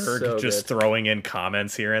Samberg so just good. throwing in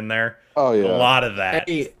comments here and there. Oh yeah. A lot of that.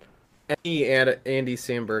 Any Andy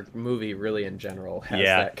Samberg movie, really in general, has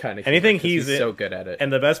Yeah. that kind of Anything humor 'cause he's in- so good at it.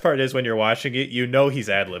 And the best part is when you're watching it, you know he's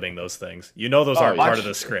ad-libbing those things. You know those aren't yeah. part of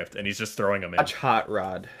the script, and he's just throwing them in. Watch Hot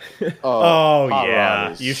Rod. Oh Hot yeah,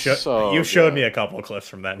 Rod is you so showed good. me a couple of clips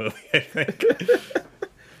from that movie. I think.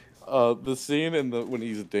 The scene when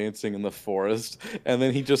he's dancing in the forest, and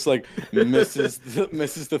then he just like misses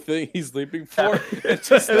the thing he's leaping for, and,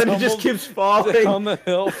 just And then he just tumbles keeps falling. down the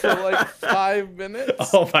hill for like 5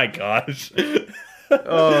 minutes. Oh my gosh.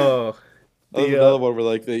 Oh, There's the, another one where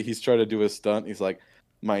like he's trying to do a stunt. He's like,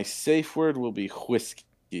 "My safe word will be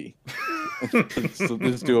whiskey." So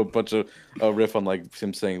just do a bunch of a riff on like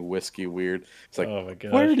him saying whiskey weird. It's like, Oh my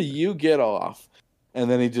gosh. where do you get off? And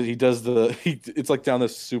then it's like down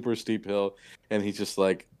this super steep hill, and he's just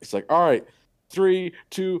like, it's like, all right, 3,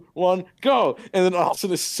 2, 1, go! And then all of a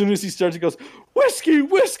sudden, as soon as he starts, he goes, whiskey,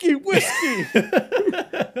 whiskey, whiskey.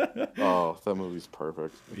 Oh, that movie's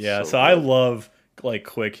perfect. It's Yeah, so I good. love like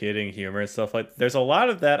quick hitting humor and stuff like. There's a lot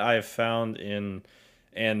of that I've found in,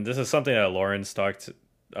 and this is something that Lauren's talked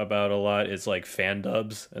about a lot. Is like fan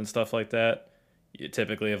dubs and stuff like that.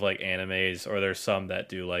 Typically of like animes, or there's some that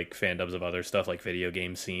do like fan dubs of other stuff, like video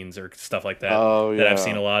game scenes or stuff like that. Oh, That I've yeah.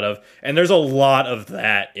 seen a lot of, and there's a lot of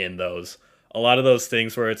that in those. A lot of those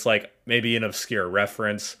things where it's like maybe an obscure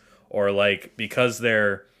reference, or like because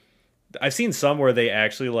they're. I've seen some where they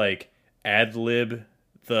actually like ad lib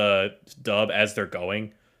the dub as they're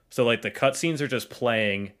going. So like the cutscenes are just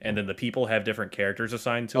playing, and then the people have different characters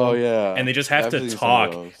assigned to them. Oh, yeah. And they just have I've to seen some of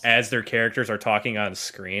talk those. as their characters are talking on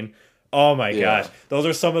screen. Oh my Yeah. gosh, those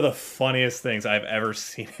are some of the funniest things I've ever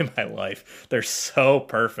seen in my life. They're so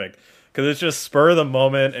perfect because it's just spur of the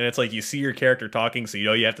moment, and it's like you see your character talking, so you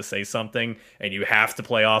know you have to say something, and you have to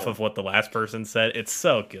play off of what the last person said. It's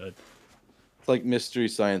so good. It's like Mystery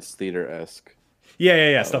Science Theater-esque.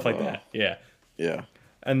 Yeah, stuff like that. Yeah. Yeah.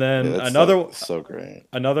 And then Yeah, that's another so great.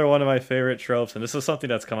 another one of my favorite tropes, and this is something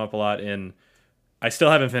that's come up a lot in. I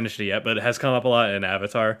still haven't finished it yet, but it has come up a lot in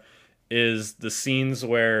Avatar. Is the scenes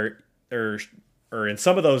where, or in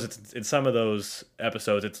some of those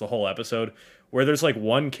episodes, it's the whole episode where there's like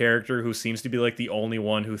one character who seems to be like the only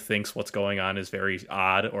one who thinks what's going on is very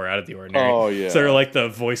odd or out of the ordinary. Oh, yeah. So they're like the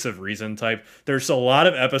voice of reason type. There's a lot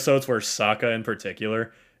of episodes where Sokka in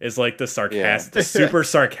particular is like the the super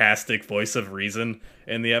sarcastic voice of reason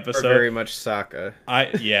in the or episode. very much Sokka.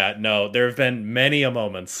 There have been many a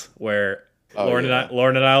moments where Oh, Lauren yeah.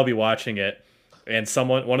 and I will be watching it, and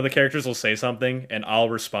one of the characters will say something, and I'll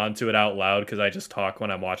respond to it out loud because I just talk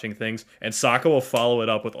when I'm watching things, and Sokka will follow it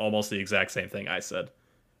up with almost the exact same thing I said.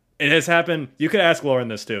 It has happened. You could ask Lauren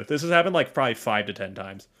this too. This has happened like probably 5 to 10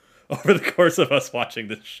 times over the course of us watching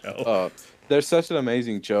this show. There's such an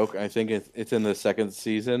amazing joke. I think it's in the second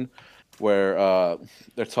season where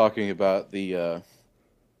they're talking about the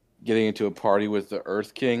getting into a party with the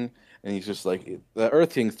Earth King, and he's just like, the Earth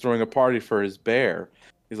King's throwing a party for his bear.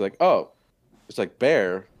 He's like, oh, it's like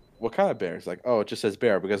bear. What kind of bear? It's like, oh, it just says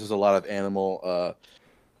bear because there's a lot of animal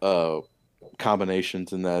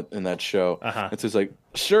combinations in that show. Uh-huh. And so it's like,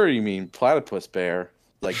 sure, you mean platypus bear?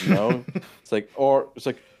 Like, no. It's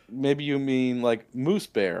like maybe you mean like moose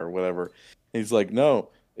bear or whatever. And he's like, no,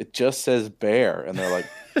 it just says bear. And they're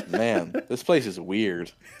like, man, this place is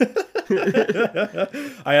weird.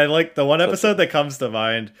 I like the one episode that comes to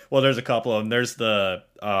mind. Well, there's a couple of them. There's the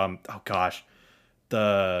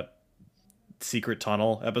the secret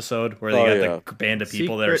tunnel episode where they got the band of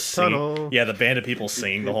people that are Secret tunnel. singing. Yeah, the band of people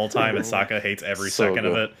singing the whole time, and Sokka hates every So second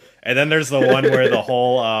of good. it. And then there's the one where the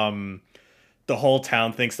whole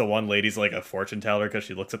town thinks the one lady's like a fortune teller because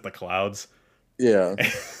she looks at the clouds. Yeah.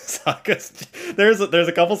 Sokka's, there's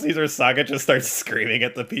a couple scenes where Sokka just starts screaming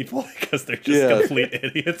at the people because they're just complete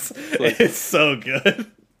idiots. Like, it's so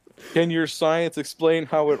good. Can your science explain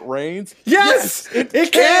how it rains? Yes,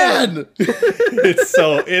 it can.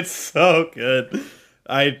 it's so good.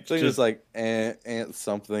 I think it was like Aunt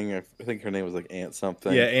something. I think her name was like Aunt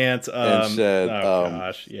something. Yeah, Aunt. And said,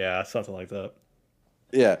 gosh, yeah, something like that.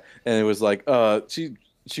 Yeah, and it was like she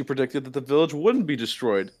predicted that the village wouldn't be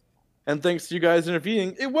destroyed, and thanks to you guys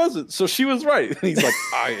intervening, it wasn't. So she was right. And he's like,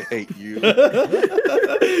 I hate you.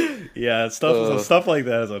 Yeah, stuff like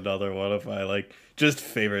that is another one of my like just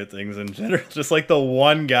favorite things in general. Just like the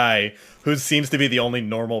one guy who seems to be the only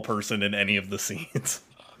normal person in any of the scenes.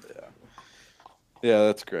 Yeah,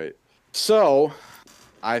 that's great. So,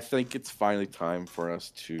 I think it's finally time for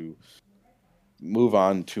us to move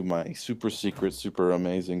on to my super secret, super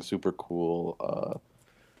amazing, super cool,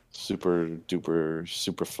 super duper,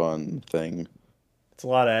 super fun thing. It's a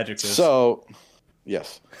lot of adjectives. So,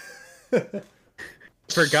 yes.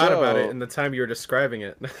 Forgot about it in the time you were describing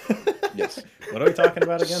it. Yes. What are we talking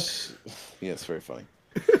about again? Yeah, it's very funny.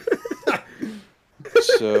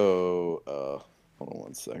 So, hold on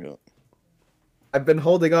one second. I've been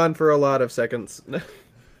holding on for a lot of seconds.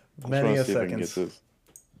 Many a seconds.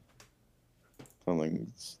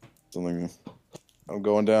 Something. I'm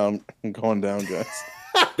going down. I'm going down, guys.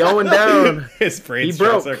 Going down. His brain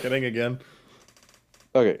cells are getting again.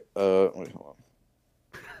 Okay. Wait, hold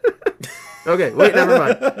on. Okay. Wait. Never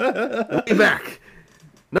mind. We'll be back.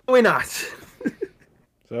 No, we're not.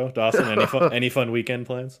 So, Dawson, any fun weekend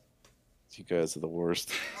plans? You guys are the worst.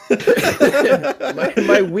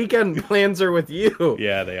 my weekend plans are with you.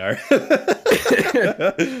 Yeah, they are.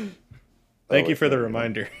 Thank you for the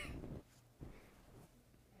reminder.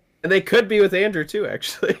 And they could be with Andrew too,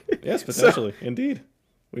 actually. Yes, potentially. Indeed.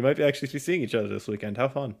 We might actually be seeing each other this weekend. How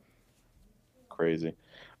fun. Crazy.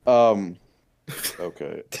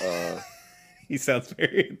 Okay. He sounds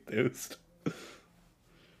very enthused.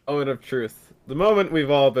 Moment of truth. The moment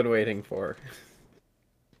we've all been waiting for.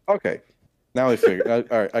 Okay. Now we figured. All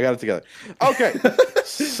right, I got it together. Okay.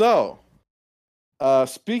 So,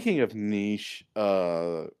 speaking of niche,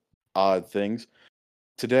 odd things,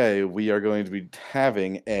 today we are going to be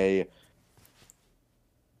having a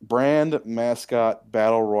brand mascot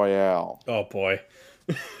battle royale. Oh boy.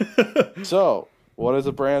 So, what is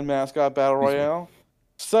a brand mascot battle royale?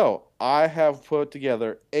 So, I have put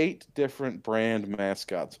together 8 different brand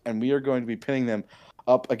mascots, and we are going to be pinning them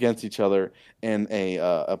up against each other in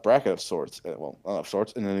a bracket of sorts. Well, not of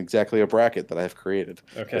sorts, and then exactly a bracket that I've created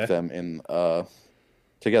with them in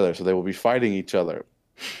together. So they will be fighting each other.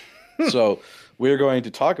 So we're going to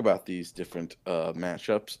talk about these different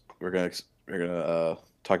matchups. We're gonna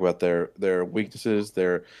talk about their weaknesses,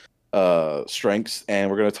 their strengths, and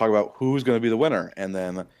we're gonna talk about who's going to be the winner. And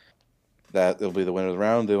then that will be the winner of the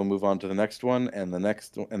round. They will move on to the next one, and then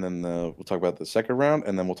we'll talk about the second round,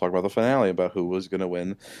 and then we'll talk about the finale about who was going to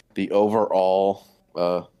win the overall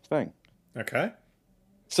thing. Okay.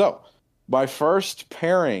 So, my first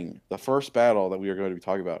pairing, the first battle that we are going to be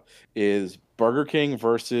talking about, is Burger King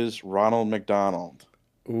versus Ronald McDonald.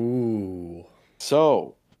 Ooh.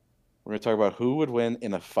 So, we're going to talk about who would win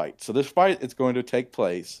in a fight. So, this fight is going to take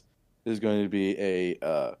place. Is going to be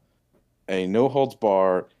a no holds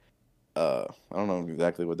bar. I don't know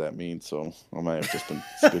exactly what that means, so I might have just been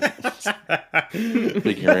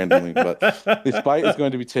speaking randomly. But this fight is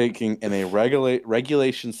going to be taking in a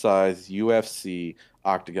regulation-size UFC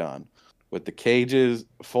octagon with the cages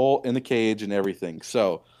full in the cage and everything.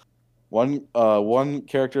 So one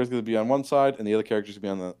character is going to be on one side, and the other character is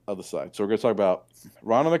going to be on the other side. So we're going to talk about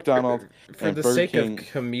Ronald McDonald for the sake of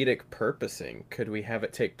comedic purposing. Could we have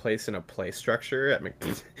it take place in a play structure at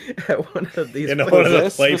at one of these? In one of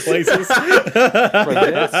the play places.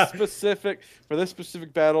 For this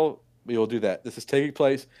specific battle, we will do that. This is taking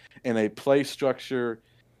place in a play structure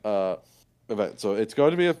event. So it's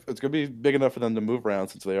going to be big enough for them to move around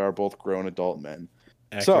since they are both grown adult men.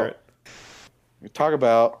 Accurate. So we talk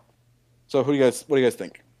about. So what do you guys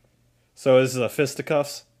think? So is this a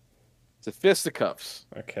fisticuffs? It's a fisticuffs.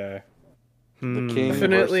 Okay. The king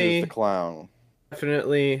versus the clown.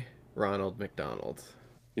 Definitely Ronald McDonald.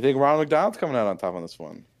 You think Ronald McDonald's coming out on top on this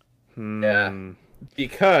one? Yeah.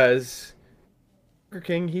 Because Burger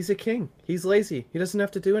King, he's a king. He's lazy. He doesn't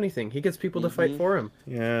have to do anything. He gets people to fight for him.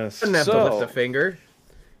 Yes. He doesn't have to lift a finger.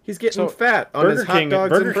 He's getting fat on his hot dogs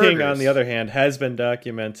Burger and burgers. King, on the other hand, has been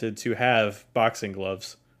documented to have boxing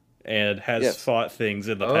gloves and has fought things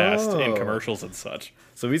in the past in commercials and such.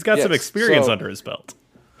 So he's got some experience under his belt.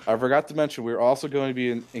 I forgot to mention, we're also going to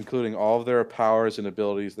be including all of their powers and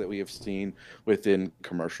abilities that we have seen within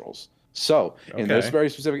commercials. So, in this Okay. very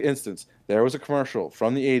specific instance, there was a commercial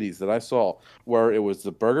from the 80s that I saw where it was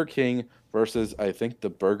the Burger King versus, I think, the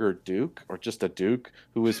Burger Duke, or just a Duke,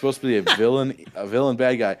 who was supposed to be a villain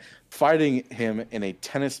bad guy, fighting him in a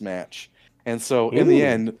tennis match. And so, in the Ooh.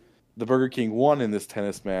 end, the Burger King won in this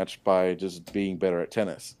tennis match by just being better at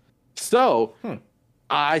tennis. So,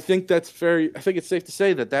 I think I think it's safe to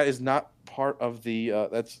say that that is not part of the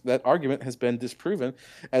that argument has been disproven,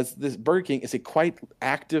 as this Burger King is a quite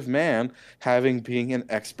active man, having being an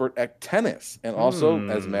expert at tennis and also,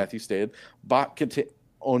 as Matthew stated,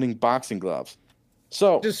 owning boxing gloves.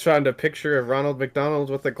 So Just found a picture of Ronald McDonald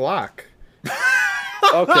with a Glock.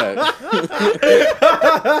 okay,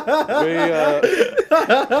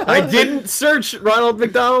 I didn't search Ronald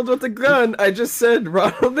McDonald with a gun. I just said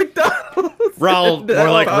Ronald McDonald. Ronald, And more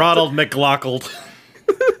that like popped Ronald McLaughlin.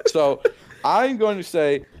 so I'm going to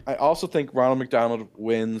say I also think Ronald McDonald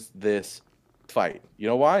wins this fight. You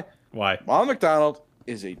know why? Why? Ronald McDonald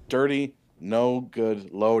is a dirty, no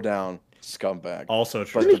good, low down scumbag. Also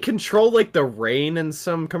true. Doesn't he control like the rain in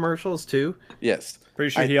some commercials too? Yes.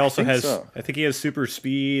 Pretty sure I he also think has. so. I think he has super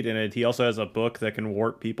speed, and he also has a book that can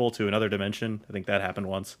warp people to another dimension. I think that happened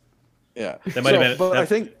once. Yeah. That might have been. But that, I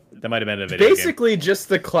think that might have been a video game. Basically, just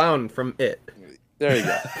the clown from It. there you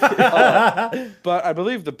go. But I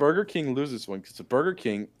believe the Burger King loses one because the Burger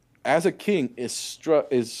King, as a king,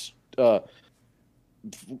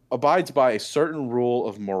 abides by a certain rule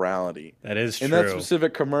of morality. That is true. In that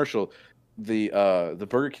specific commercial, the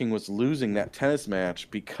Burger King was losing that tennis match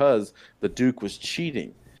because the Duke was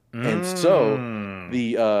cheating, and so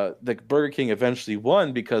the Burger King eventually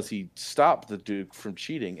won because he stopped the Duke from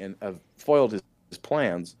cheating and foiled his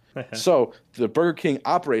plans. So the Burger King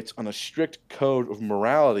operates on a strict code of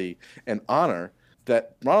morality and honor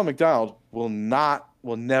that Ronald McDonald will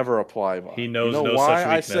never apply by. He knows you know no why such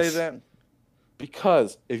I say weakness. that?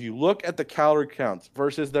 Because if you look at the calorie counts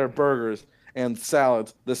versus their burgers and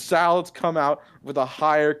salads, the salads come out with a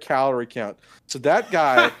higher calorie count. So that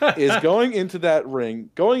guy is going into that ring,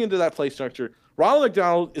 going into that play structure. Ronald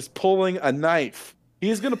McDonald is pulling a knife.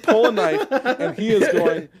 He's going to pull a knife, and he is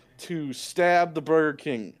going to stab the Burger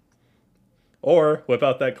King. Or whip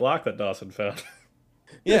out that Glock that Dawson found.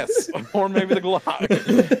 Yes, or maybe the Glock.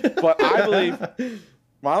 But I believe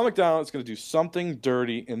Ronald McDonald is going to do something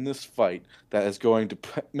dirty in this fight that is going to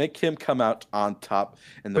make him come out on top.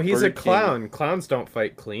 And But he's Burger a clown. Clowns don't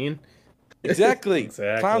fight clean. Exactly.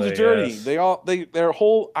 Exactly, Clowns are dirty. yes. Their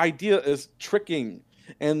whole idea is tricking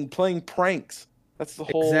and playing pranks. That's the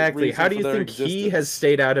whole Exactly. reason How do for you their think he existence. has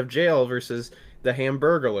stayed out of jail versus the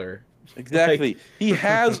Hamburglar? Exactly. He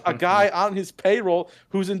has a guy on his payroll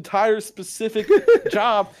whose entire specific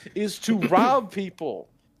job is to rob people.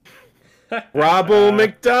 Robble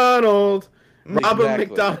McDonald. Robble Exactly.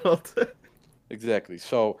 McDonald. Exactly.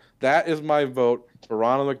 So that is my vote for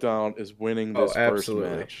Ronald McDonald is winning this first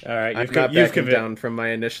absolutely. match. All right, I'm you've, not you've backing convinced. down from my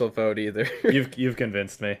initial vote either. You've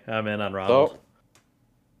convinced me. I'm in on Ronald. So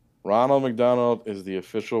Ronald McDonald is the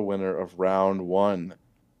official winner of round 1.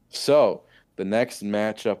 So the next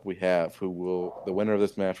matchup we have, the winner of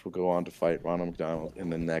this match will go on to fight Ronald McDonald in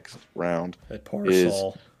the next round. That poor is-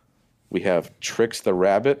 soul. We have Trix the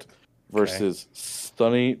Rabbit versus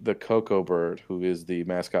Sunny the Cocoa Bird, who is the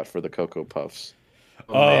mascot for the Cocoa Puffs.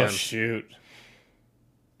 Oh, man. shoot.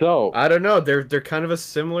 So I don't know. They're kind of a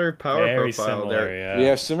similar power Very profile. similar, They're- yeah. we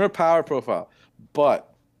have similar power profile,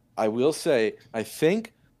 but I will say I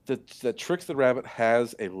think that Trix the Rabbit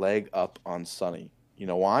has a leg up on Sunny. You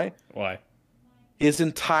know why? Why? His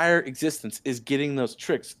entire existence is getting those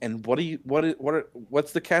tricks. And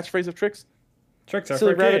what's the catchphrase of Trix? Tricks are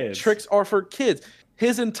Silly for Rabbit, kids. tricks are for kids.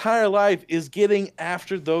 His entire life is getting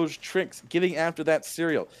after those tricks, getting after that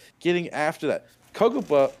cereal, getting after that.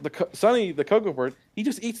 Sunny the Cocoa Bird, he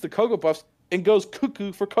just eats the Cocoa Puffs and goes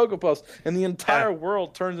cuckoo for Cocoa Puffs, and the entire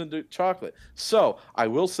world turns into chocolate. So I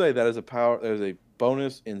will say that as a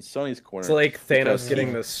bonus in Sunny's corner. It's like because Thanos getting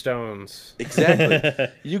he- the stones. Exactly.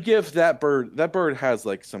 You give that bird has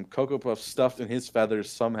like some Cocoa Puff stuffed in his feathers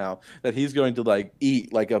somehow that he's going to like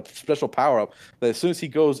eat, like a special power up that as soon as he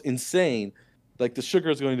goes insane, like the sugar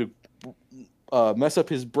is going to mess up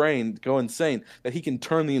his brain, go insane, that he can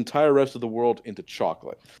turn the entire rest of the world into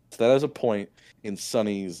chocolate. So that is a point in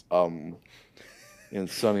Sunny's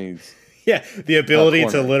Yeah, the ability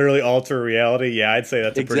to corner. literally alter reality. Yeah, I'd say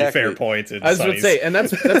that's a pretty fair Exactly. point. In I was about to Sunny's. say, and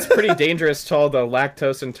that's pretty dangerous to all the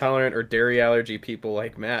lactose intolerant or dairy allergy people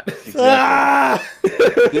like Matt. Ah!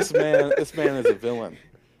 this man is a villain.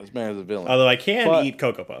 This man is a villain. Although I can But- eat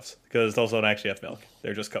Cocoa Puffs because those don't actually have milk;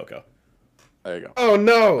 they're just cocoa. There you go. Oh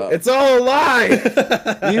no, it's all a lie.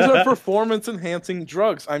 These are performance enhancing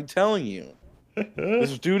drugs, I'm telling you.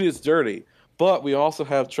 This dude is dirty. But we also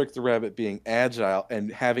have Trick the Rabbit being agile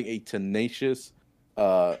and having a tenacious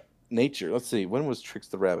nature. Let's see, when was Trix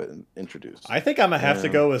the Rabbit introduced? I think I'm gonna have to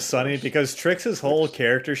go with Sonny because Trix's whole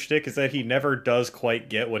character shtick is that he never does quite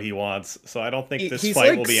get what he wants. So I don't think this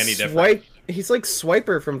fight will be any different. He's like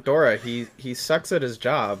Swiper from Dora. He sucks at his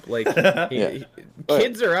job. Like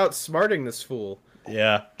kids are outsmarting this fool.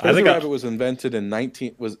 Yeah, I think Rabbit was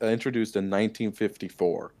introduced in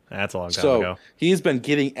 1954. That's a long time ago. So he's been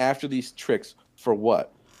getting after these tricks for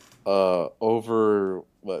what? Over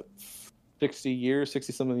what? 60 years,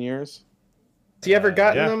 60 something years. Has he ever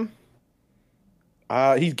gotten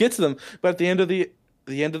them? He gets them, but at the end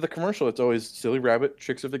of the commercial, it's always Silly Rabbit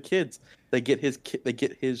tricks of the kids. They get his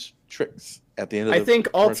tricks at the end of the I think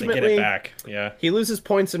ultimately get it back. Yeah. He loses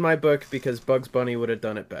points in my book because Bugs Bunny would have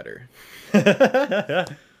done it better. I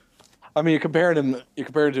mean, you're comparing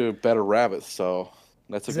to Better Rabbits, so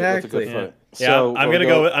that's a good fight. Yeah, So I'm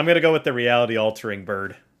gonna go with the reality altering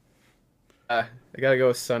bird. I gotta go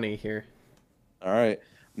with Sonny here. All right,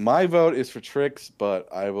 my vote is for Trix,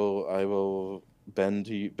 but I will bend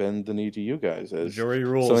the knee to you guys. As Jury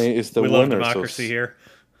rules. Sonny is the we winner, love democracy here.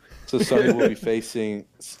 So Sonny will be facing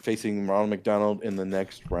Ronald McDonald in the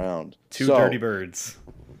next round. Two dirty birds.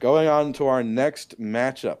 Going on to our next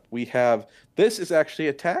matchup, this is actually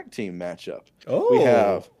a tag team matchup. Oh. We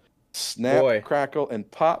have Snap, Crackle, and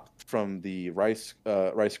Pop from the Rice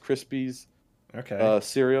Krispies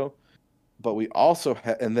cereal, but we also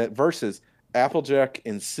have versus Applejack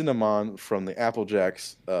and Cinnamon from the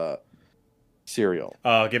Applejacks cereal.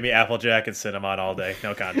 Oh, give me Applejack and Cinnamon all day.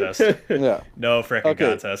 No contest. Yeah. No frickin'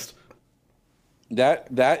 contest.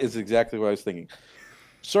 That is exactly what I was thinking.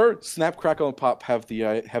 Sir, Snap, Crackle, and Pop have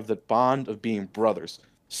the bond of being brothers.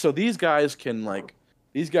 So these guys can work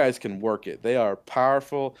it. They are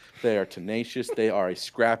powerful. They are tenacious. They are a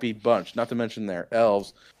scrappy bunch. Not to mention they're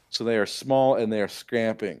elves, so they are small and they are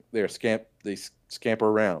scamping. They scamper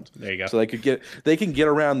around. There you go. So they can get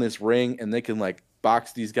around this ring and they can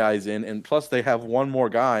box these guys in. And plus they have one more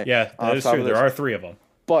guy. Yeah, that is true. There are three of them.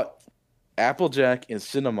 But Applejack and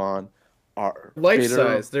Cinnamon are life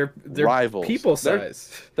size. They're rivals. People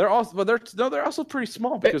size. They're also pretty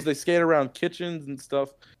small because they skate around kitchens and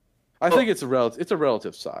stuff. I think it's a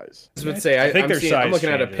relative size. I would say I'm looking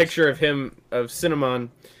at a picture of Cinnamon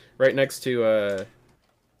right next to a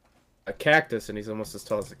cactus, and he's almost as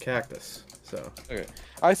tall as a cactus. So okay,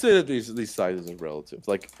 I say that these sizes are relative.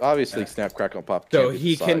 Like obviously, Snap, Crackle, and Pop. So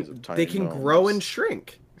they can grow and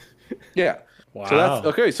shrink. Yeah. Wow. So that's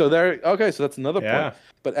okay. So that's another point.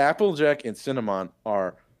 But Applejack and Cinnamon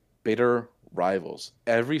are bitter rivals.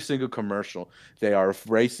 Every single commercial, they are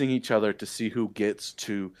racing each other to see who gets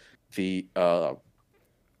to the end,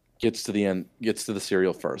 gets to the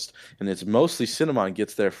cereal first. And it's mostly Cinnamon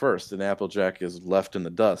gets there first, and Applejack is left in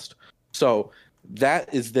the dust. So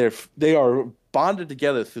that is they are bonded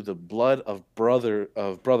together through the blood of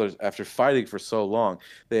brothers after fighting for so long.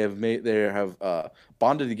 They have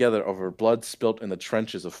bonded together over blood spilt in the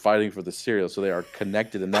trenches of fighting for the cereal, so they are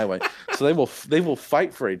connected in that way. So they will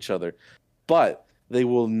fight for each other, but they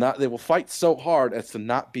will fight so hard as to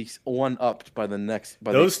not be one-upped by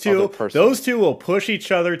those two will push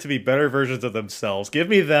each other to be better versions of themselves. Give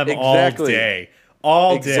me them all day.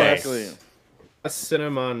 Exactly.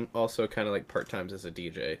 Cinnamon also kind of part-times as a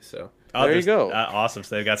DJ, so there you go. Awesome.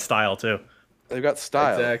 So they've got style too. They've got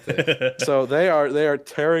style. Exactly. So they are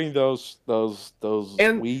tearing those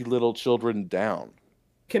wee little children down.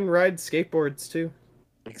 Can ride skateboards too.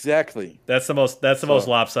 Exactly. That's the most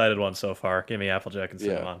lopsided one so far. Give me Applejack and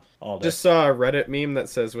Cinnamon all day. Just saw a Reddit meme that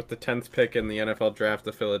says with the 10th pick in the NFL draft,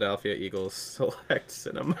 the Philadelphia Eagles select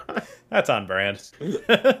Cinnamon. That's on brand.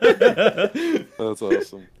 That's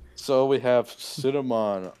awesome. So we have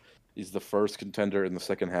Cinnamon is the first contender in the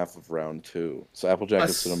second half of round 2. So Applejack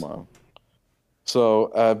and Cinnamon.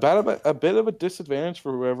 So a bit of a disadvantage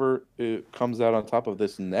for whoever comes out on top of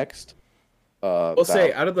this next. We'll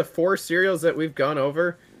say out of the 4 cereals that we've gone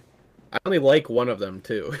over, I only like one of them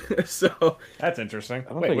too. So that's interesting.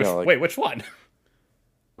 Which one?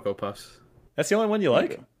 Cocoa Puffs. That's the only one you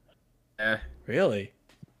like? Yeah. Really?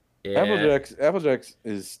 Yeah. Applejack's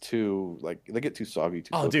is too they get too soggy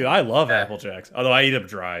too. Dude, I love Applejacks. Although I eat them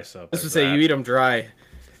dry, so. I was gonna say you eat them dry.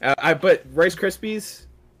 But Rice Krispies,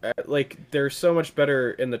 they're so much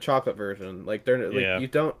better in the chocolate version. You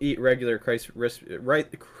don't eat regular Rice Krispies.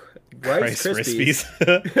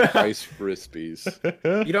 Rice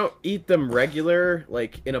Krispies. You don't eat them regular,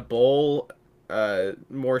 in a bowl,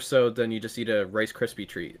 more so than you just eat a Rice Krispie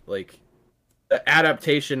treat. The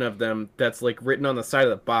adaptation of them that's written on the side of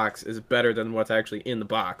the box is better than what's actually in the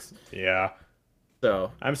box. Yeah.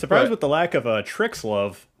 So I'm surprised but with the lack of Trix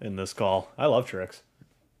love in this call. I love Trix.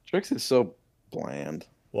 Trix is so bland.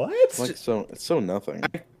 What? It's so nothing.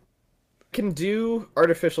 I can do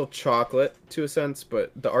artificial chocolate to a sense,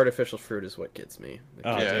 but the artificial fruit is what gets me.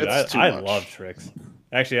 Oh, Yeah, dude, it's too I much. love Trix.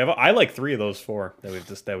 Actually, I like 3 of those 4 that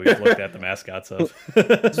we've looked at the mascots of.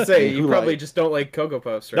 Say you Who probably like- just don't like Cocoa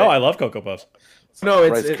Puffs, right? No, I love Cocoa Puffs. No,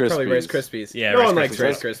 Rice it's probably Rice Krispies. Krispies. Yeah, no Rice one likes Krispies.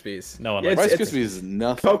 Rice Krispies. No one Yeah, likes Rice it's- Krispies is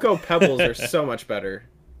nothing. Cocoa Pebbles are so much better.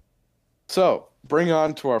 So bring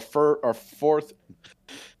on to our fourth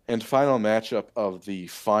and final matchup of the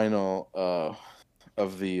final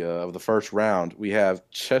of the first round. We have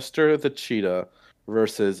Chester the Cheetah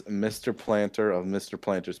versus Mr. Planter of Mr.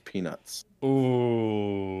 Planter's Peanuts.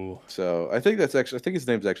 Ooh, So I think his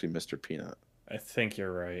name's actually Mr. Peanut. I think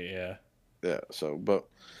you're right. Yeah. Yeah. So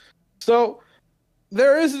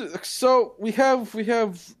we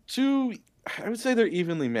have two. I would say they're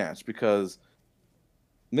evenly matched because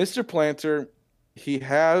Mr. Planter, he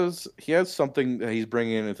has something that he's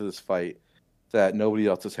bringing into this fight that nobody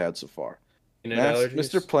else has had so far. Peanut allergies?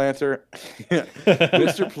 Mr. Planter,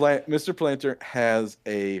 Mr. Planter has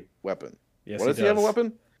a weapon. Yes, What does he have a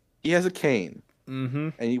weapon? He has a cane. Mm-hmm.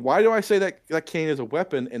 And why do I say that cane is a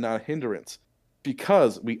weapon and not a hindrance?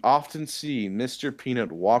 Because we often see Mr.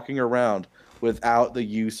 Peanut walking around without the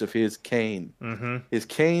use of his cane. Mm-hmm. His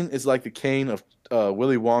cane is like the cane of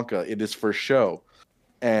Willy Wonka. It is for show,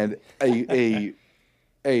 and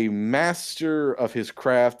a master of his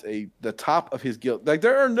craft, the top of his guild. Like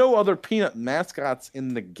there are no other Peanut mascots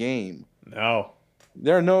in the game. No.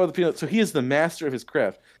 There are no other Peanut. So he is the master of his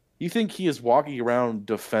craft. You think he is walking around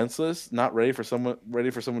defenseless, not ready for someone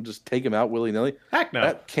to just take him out willy nilly? Heck no.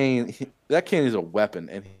 That cane is a weapon,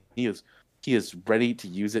 and he is ready to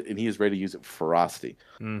use it, and he is ready to use it with ferocity.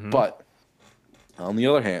 Mm-hmm. But on the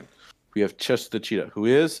other hand, we have Chester the Cheetah, who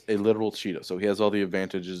is a literal cheetah, so he has all the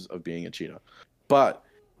advantages of being a cheetah. But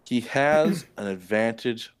he has an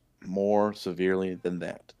advantage more severely than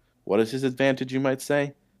that. What is his advantage, you might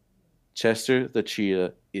say? Chester the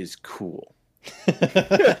Cheetah is cool.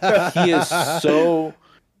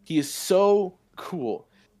 He is so cool.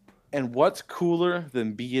 And what's cooler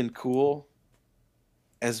than being cool?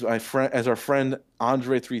 As our friend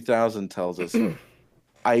Andre 3000 tells us,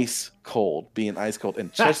 ice cold, being ice cold.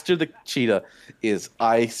 And Chester the Cheetah is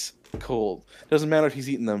ice cold. Doesn't matter if he's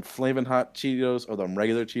eating them flaming hot Cheetos or them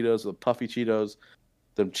regular Cheetos, or the puffy Cheetos,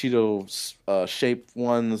 the Cheetos shaped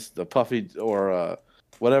ones, the puffy or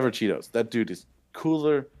whatever Cheetos. That dude is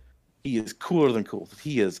cooler. He is cooler than cool.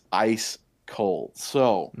 He is ice cold.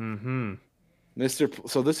 So, Mm-hmm.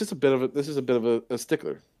 So this is a bit of a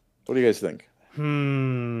stickler. What do you guys think?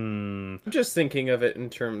 Hmm. I'm just thinking of it in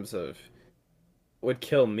terms of would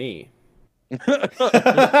kill me. I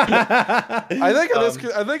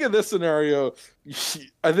think in this scenario,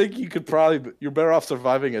 I think you're better off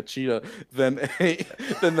surviving a cheetah than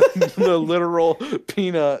the literal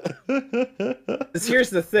peanut. 'Cause here's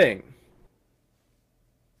the thing.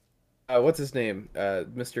 What's his name?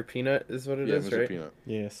 Mr. Peanut is what it is, Mr. right? Peanut.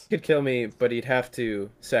 Yes. He could kill me, but he'd have to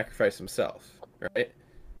sacrifice himself, right?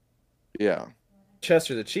 Yeah.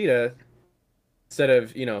 Chester the Cheetah, instead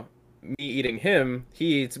of, me eating him,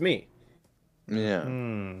 he eats me. Yeah.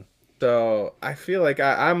 Hmm. So I feel like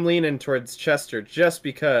I'm leaning towards Chester just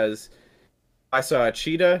because if I saw a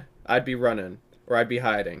cheetah, I'd be running or I'd be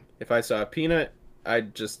hiding. If I saw a peanut,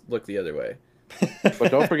 I'd just look the other way.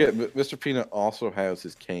 But don't forget, Mr. Peanut also has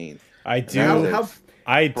his cane. I do. How-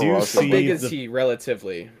 I do Ferocious. How big see is the. he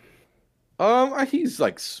relatively? He's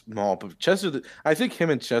like small, but I think him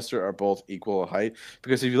and Chester are both equal height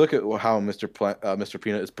because if you look at how Mr.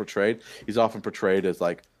 Peanut is portrayed, he's often portrayed as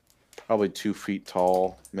like probably 2 feet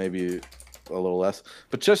tall, maybe a little less.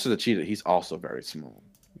 But Chester the Cheetah, he's also very small.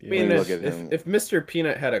 I mean, Look if, at him. if Mr.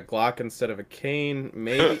 Peanut had a Glock instead of a cane,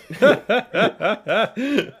 maybe.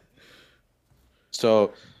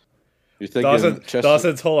 So you're thinking Chester?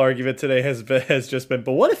 Dawson's whole argument today has just been,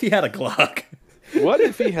 but what if he had a Glock? What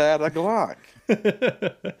if he had a Glock?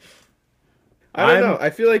 I don't know. I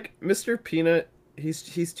feel like Mr. Peanut,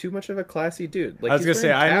 he's too much of a classy dude. Like I was gonna he's say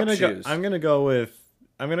wearing tap shoes. I'm gonna go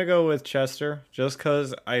with Chester just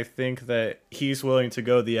because I think that he's willing to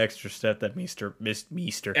go the extra step that Meester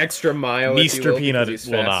extra mile. if you Meester will, Peanut because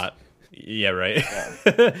he's will fast. not. Yeah, right.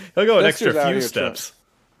 He'll go an Chester's extra out few here steps.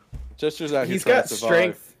 Chester's out here He's trying got to survive.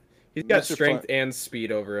 strength. He's got Mr. strength and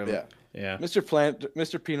speed over him. Yeah. Yeah.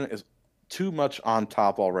 Mr. Peanut is too much on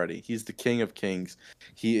top already. He's the king of kings.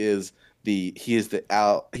 He is the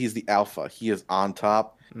alpha. He is on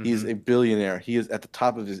top. He's a billionaire. He is at the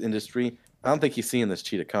top of his industry, I don't think he's seeing this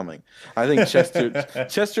cheetah coming. I think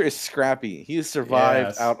Chester is scrappy. He has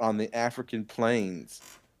survived out on the African plains.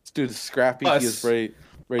 This dude is scrappy. He is ready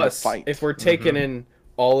to fight. If we're taking in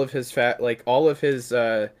all of his all of his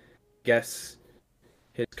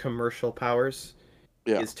his commercial powers,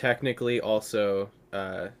 is technically also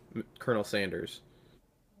Colonel Sanders.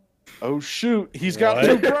 Oh shoot, he's got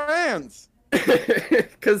 2 brands.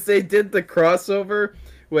 Because they did the crossover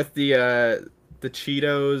with the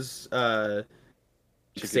Cheetos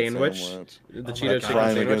sandwich. The Cheeto chicken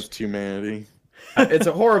crime sandwich against humanity. It's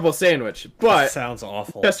a horrible sandwich, but that sounds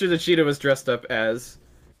awful. Chester the Cheetah was dressed up as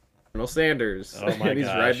Colonel Sanders, and he's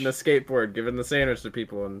riding a skateboard, giving the sandwich to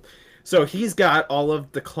people, and so he's got all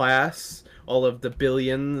of the class, all of the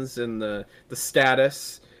billions, and the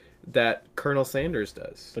status that Colonel Sanders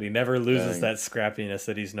does. But he never loses that scrappiness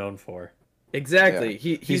that he's known for. Exactly.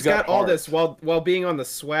 Yeah. He's got all this while being on the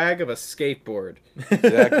swag of a skateboard.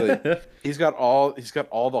 Exactly. He's got all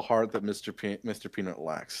the heart that Mr. Peanut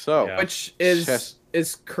lacks. So, which is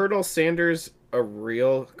Colonel Sanders a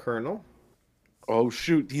real colonel? Oh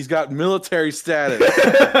shoot, he's got military status.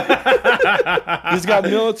 He's got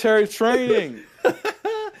military training.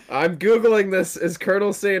 I'm Googling this. Is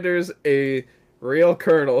Colonel Sanders a real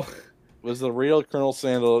colonel? Was the real Colonel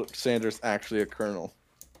Sanders actually a colonel?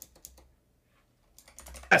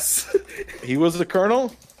 Yes. He was a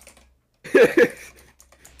colonel?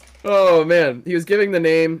 Oh man, he was giving the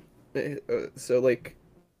name so like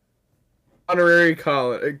honorary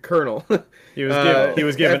colonel. He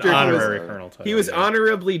was given honorary colonel title. He was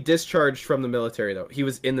honorably discharged from the military though. He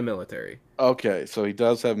was in the military. Okay, so he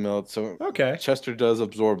does have military. So okay, Chester does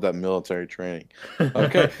absorb that military training.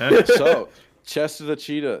 Okay, so Chester the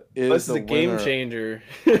Cheetah is the game changer.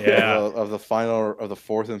 of the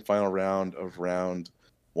 4th and final round of round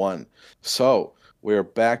 1. So we're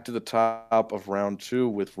back to the top of round 2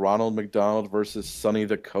 with Ronald McDonald versus Sonny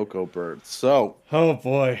the Cocoa Bird. So, oh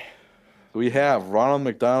boy, we have Ronald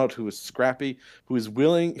McDonald, who is scrappy, who is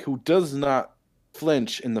willing, who does not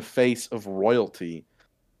flinch in the face of royalty,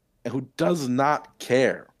 and who does not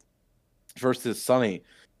care, versus Sonny,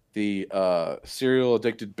 the serial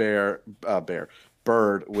addicted bird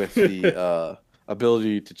with the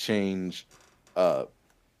ability to change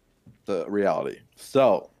the reality.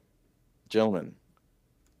 So, gentlemen,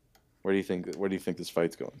 where do you think this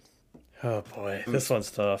fight's going? Oh boy, this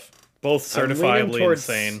one's tough. Both certifiably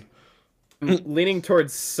insane. I'm leaning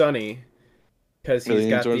towards Sonny because he's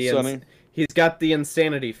got the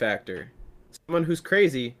insanity factor. Someone who's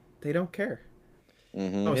crazy, they don't care.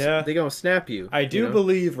 Mm-hmm. They gonna snap you. I do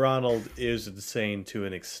believe Ronald is insane to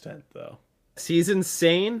an extent, though. He's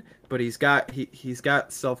insane, but he's got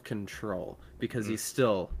self-control because he's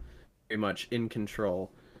still very much in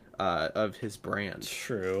control of his brand.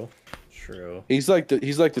 True. He's like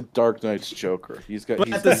the Dark Knight's Joker. He's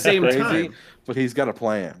at the same time, but he's got a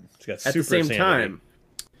plan. He's got at the same time,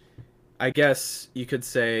 I guess you could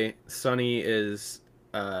say Sonny is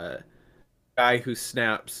a guy who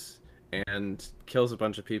snaps and kills a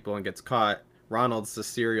bunch of people and gets caught. Ronald's the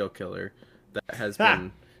serial killer that has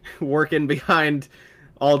been working behind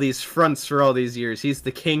all these fronts for all these years. He's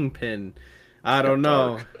the kingpin. I don't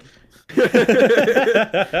know.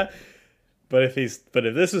 But if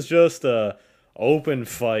this is just a open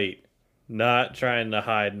fight, not trying to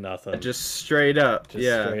hide nothing, just straight up,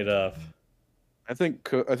 straight up. I think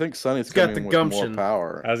Sonny's got the gumption. More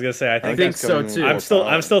power. I was gonna say I think so too. I'm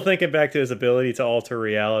still thinking back to his ability to alter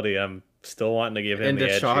reality. I'm still wanting to give him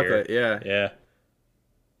the edge chocolate, here.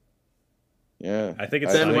 Yeah. I think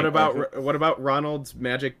it's. Then what about Ronald's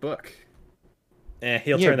magic book?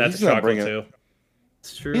 He'll turn that to chocolate too.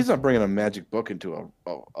 It's true. He's not bringing a magic book into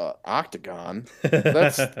a octagon.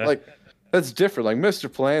 That's different. Like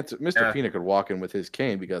Mr. Peanut could walk in with his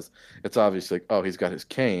cane because it's obviously he's got his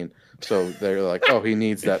cane. So they're like, he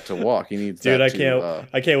needs that to walk. He needs that. Dude,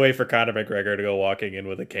 I can't wait for Conor McGregor to go walking in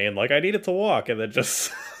with a cane. Like I need it to walk, and then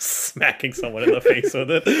just smacking someone in the face with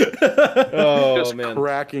it. Just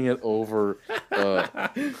cracking it over.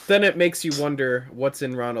 Then it makes you wonder what's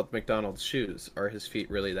in Ronald McDonald's shoes. Are his feet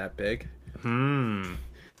really that big?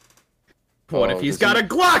 What if he's got a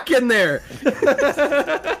Glock in there?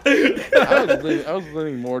 I was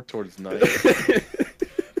leaning more towards knife.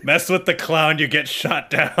 Mess with the clown, you get shot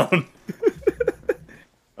down.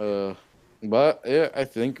 But yeah, I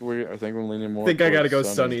think we're leaning more. I think I gotta go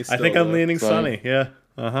Sonny. I think I'm leaning Sonny. Yeah.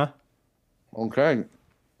 Okay.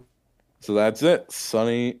 So that's it.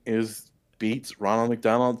 Sonny beats Ronald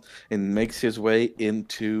McDonald and makes his way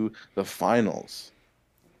into the finals.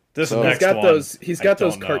 He's got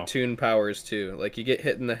those cartoon powers too. Like you get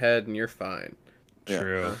hit in the head and you're fine.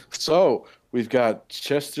 True. So we've got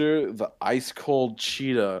Chester the Ice Cold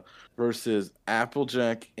Cheetah versus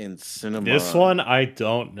Applejack and Cinnamon. This one, I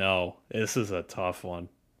don't know. This is a tough one.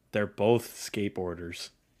 They're both skateboarders.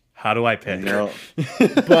 How do I pick? No.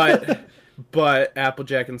 but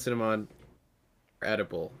Applejack and Cinnamon are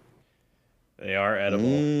edible. They are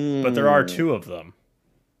edible, but there are two of them.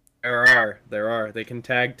 There are. They can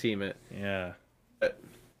tag team it. Yeah.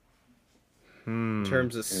 In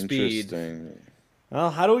terms of speed,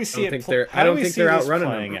 Well, how do we see it? I don't think they're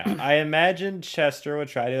outrunning them. I imagine Chester would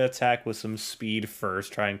try to attack with some speed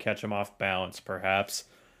first, try and catch him off balance, perhaps.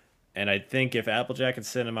 And I think if Applejack and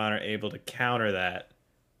Cinnamon are able to counter that,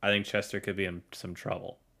 I think Chester could be in some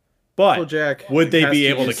trouble. But Applejack would they has be to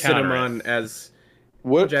able to use counter Cinnamon it? as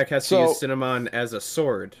What? Applejack has to use Cinnamon as a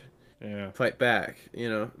sword. Yeah. Fight back, you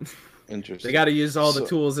know. Interesting. They got to use all the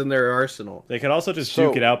tools in their arsenal. They could also just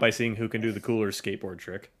duke it out by seeing who can do the cooler skateboard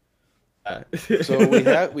trick. So we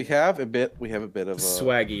have a bit of a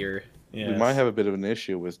swaggier. Yes. We might have a bit of an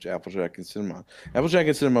issue with Applejack and Cinnamon. Applejack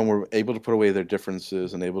and Cinnamon were able to put away their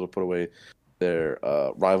differences and able to put away their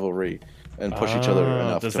rivalry and push each other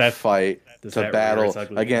enough to fight, to battle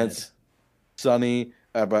against Sunny,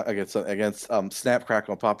 against Snap,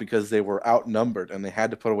 Crackle, and Pop because they were outnumbered and they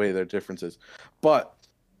had to put away their differences. But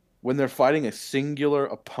when they're fighting a singular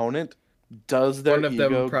opponent, does their one of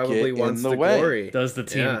them ego probably get wants in the the way? glory? Does the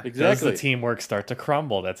team Yeah. does the teamwork start to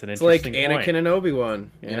crumble? That's an It's like interesting Anakin point. and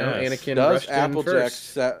Obi-Wan. You know, Yes. Anakin Does rushed in Applejack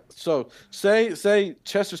first. so say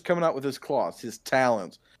Chester's coming out with his claws, his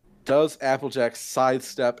talons. Does Applejack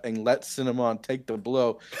sidestep and let Cinnamon take the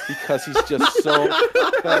blow because he's just so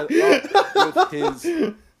fed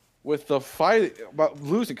up with the fight about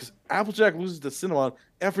losing? Because Applejack loses to Cinnamon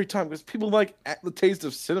every time because people like the taste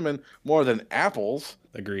of cinnamon more than apples.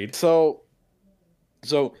 Agreed. So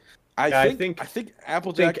I think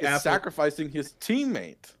Applejack think is sacrificing his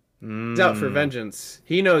teammate. He's out for vengeance.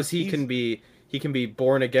 He knows he can be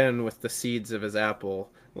born again with the seeds of his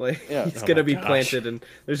apple. Like he's gonna be planted, and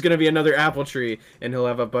there's gonna be another apple tree, and he'll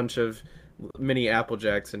have a bunch of mini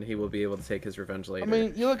Applejacks, and he will be able to take his revenge later. I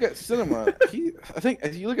mean, you look at Cinnamon. I think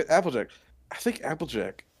if you look at Applejack, I think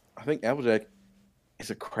Applejack is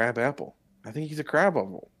a crab apple. I think he's a crab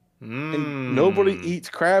apple. And nobody eats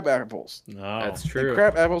crab apples. No, that's true. And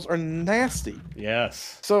crab apples are nasty.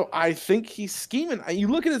 Yes. So I think he's scheming. You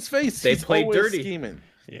look at his face. They he's play always dirty. Scheming.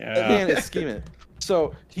 Yeah. That man is scheming.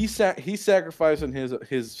 So he's sacrificing his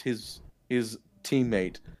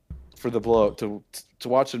teammate for the blow to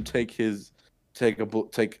watch him take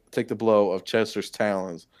the blow of Chester's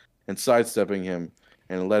talons and sidestepping him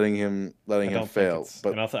and letting him fail.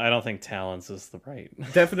 But I don't think talons is the right.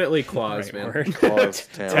 Definitely claws, right man. word. Claws,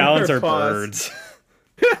 Talons are Claws.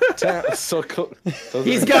 birds. so cool.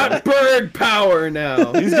 He's got bird power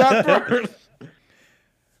now. He's got bird.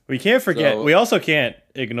 We can't forget. So- we also can't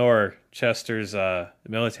ignore Chester's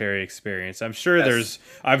military experience. I'm sure there's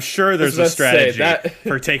a strategy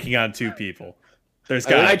for taking on two people. There's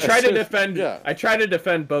got. I try to defend. Yeah. I try to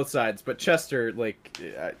defend both sides, but Chester, like,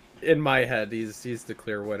 in my head, he's the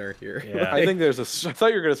clear winner here. Yeah. I think there's a. I thought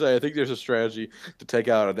you were gonna say. I think there's a strategy to take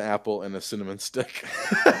out an apple and a cinnamon stick.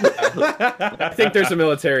 I think there's a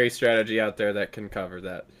military strategy out there that can cover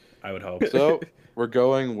that. I would hope. So we're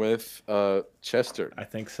going with Chester. I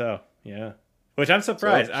think so. Yeah. Which I'm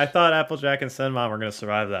surprised. I thought Applejack and Cinnamon were going to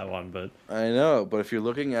survive that one, but I know, but if you're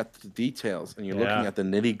looking at the details and you're looking at the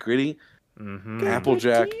nitty gritty, mm-hmm.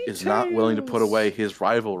 Applejack is not willing to put away his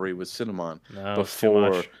rivalry with Cinnamon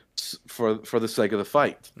for the sake of the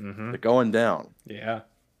fight. Mm-hmm. They're going down. Yeah.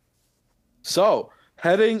 So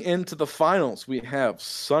heading into the finals, we have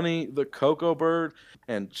Sunny the Cocoa Bird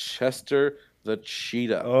and Chester the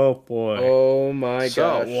Cheetah. Oh boy. Oh my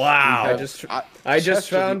So, gosh! wow. I just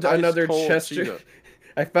Chester, found the ice another cold Chester. cheetah.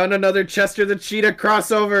 I found another Chester the Cheetah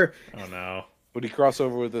crossover. Oh no. What did he cross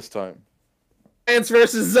over with this time? Plants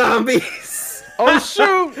versus Zombies. Oh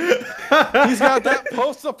shoot! He's got that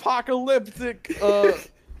post-apocalyptic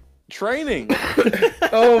training.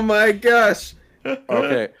 Oh my gosh!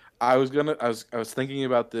 Okay, I was thinking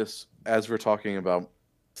about this as we're talking about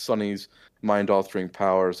Sunny's mind-altering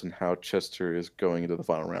powers and how Chester is going into the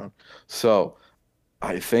final round. So,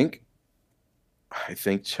 I think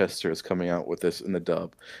Chester is coming out with this in the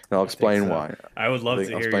dub, and I'll explain why. I would love to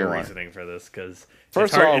hear your why. reasoning for this because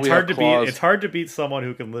First of all, it's hard to beat someone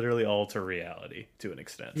who can literally alter reality to an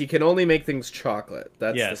extent. He can only make things chocolate.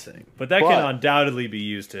 That's the thing. But that can undoubtedly be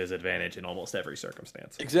used to his advantage in almost every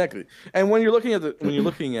circumstance. Exactly. And when you're looking at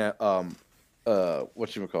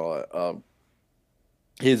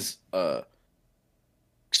his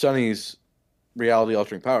Sunny's reality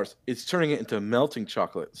altering powers, it's turning it into melting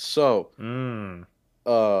chocolate. So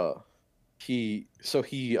he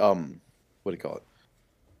what do you call it?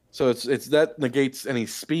 So it's that negates any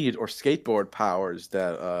speed or skateboard powers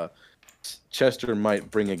that Chester might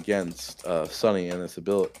bring against Sonny in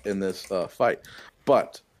this fight.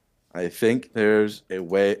 But I think there's a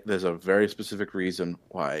very specific reason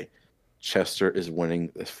why Chester is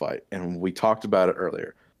winning this fight, and we talked about it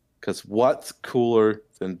earlier. Because what's cooler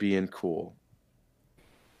than being cool?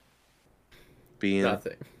 Being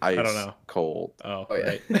Nothing. ice I don't know. cold. Oh, Oh, yeah.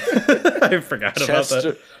 right. I forgot about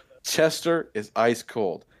that. Chester is ice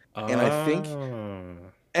cold. And I think Oh.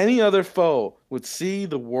 any other foe would see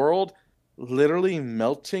the world literally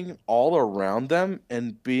melting all around them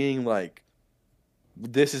and being like,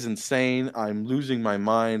 this is insane. I'm losing my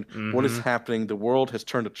mind. What is Mhm. happening? The world has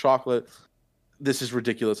turned to chocolate. This is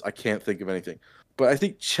ridiculous. I can't think of anything. But I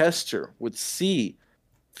think Chester would see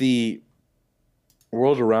the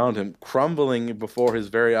world around him crumbling before his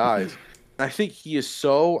very eyes. And I think he is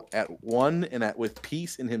so at one and with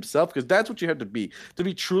peace in himself, because that's what you have to be. To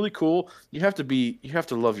be truly cool, you have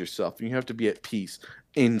to love yourself. You have to be at peace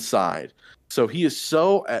inside. So he is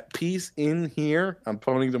so at peace in here. I'm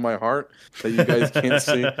pointing to my heart that you guys can't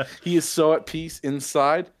see. He is so at peace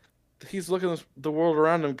inside. He's looking at the world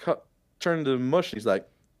around him turn to mush. He's like,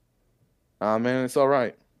 "Ah, man, it's all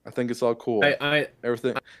right. I think it's all cool. I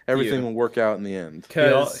Everything will work out in the end."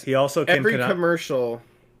 because He also can every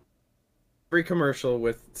commercial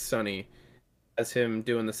with Sonny has him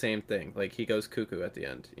doing the same thing. Like he goes cuckoo at the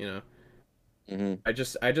end, you know. Hmm. I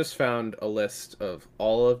just found a list of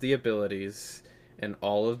all of the abilities and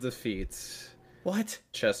all of the feats What?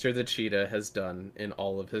 Chester the Cheetah has done in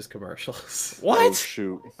all of his commercials. Oh, What?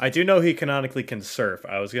 shoot. I do know he canonically can surf.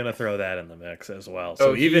 I was gonna throw that in the mix as well.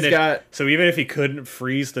 So even if he couldn't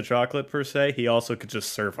freeze the chocolate per se, he also could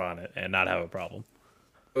just surf on it and not have a problem.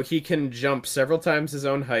 he can jump several times his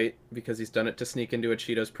own height because he's done it to sneak into a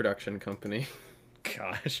Cheetos production company.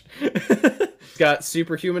 Gosh. He's got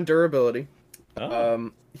superhuman durability.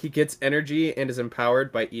 Oh. He gets energy and is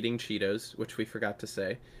empowered by eating Cheetos, which we forgot to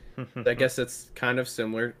say. I guess it's kind of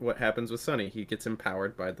similar what happens with Sonny. He gets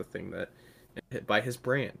empowered by the thing by his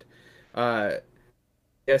brand.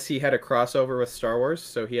 Yes, he had a crossover with Star Wars,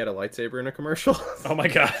 so he had a lightsaber in a commercial. Oh my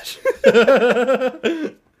gosh.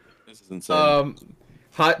 This is insane.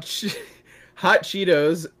 Hot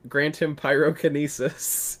Cheetos grant him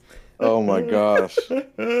pyrokinesis. Oh my gosh.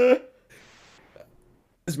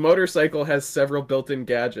 His motorcycle has several built-in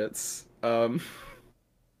gadgets. Hot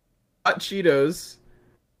Cheetos.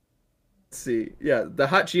 Let's see. Yeah, the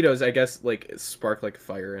Hot Cheetos, I guess, like spark like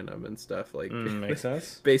fire in them and stuff. Like, Makes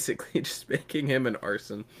sense. basically just making him an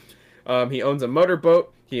arson. He owns a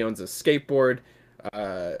motorboat. He owns a skateboard.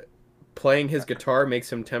 Playing his guitar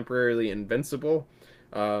makes him temporarily invincible.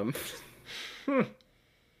 Can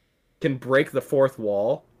break the fourth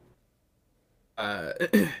wall. And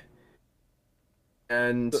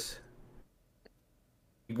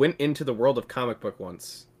he went into the world of comic book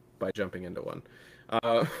once by jumping into one.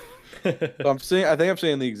 So I think I'm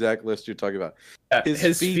seeing the exact list you're talking about.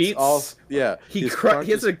 His feet. He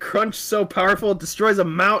has a crunch so powerful it destroys a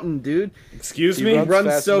mountain, dude. Excuse He me?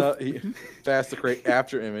 runs fast to create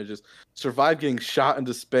after images. Survived getting shot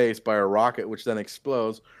into space by a rocket, which then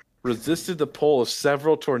explodes. Resisted the pull of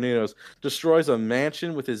several tornadoes. Destroys a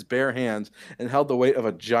mansion with his bare hands, and held the weight of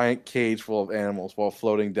a giant cage full of animals while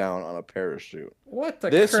floating down on a parachute. What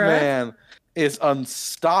the This crap? man is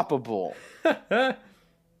unstoppable. All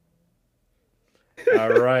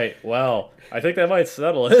right. Well, I think that might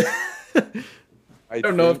settle it. I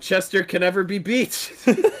don't know if Chester can ever be beat.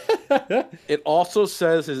 It also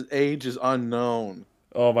says his age is unknown.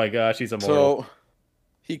 Oh my gosh, he's immortal. So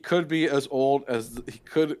he could be as old as he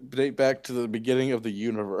could date back to the beginning of the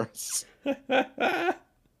universe.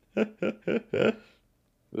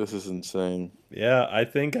 This is insane. Yeah, I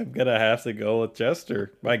think I'm gonna have to go with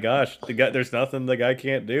Chester. My gosh, there's nothing the guy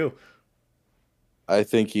can't do. I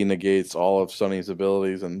think he negates all of Sonny's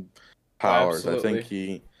abilities and powers.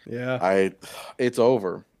 Absolutely. It's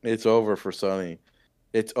over. It's over for Sonny.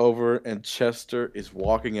 It's over, and Chester is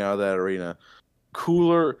walking out of that arena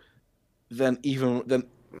cooler than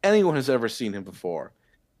anyone has ever seen him before.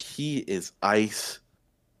 He is ice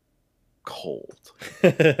cold.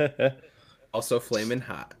 Also flaming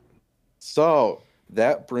hot. So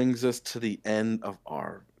that brings us to the end of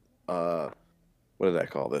our what did I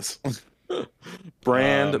call this?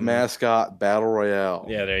 Brand mascot battle royale.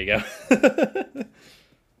 Yeah, there you go.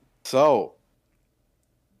 So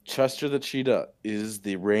Chester the Cheetah is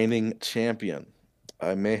the reigning champion.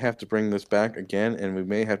 I may have to bring this back again, and we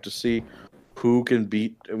may have to see who can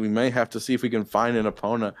beat. We may have to see if we can find an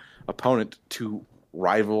opponent to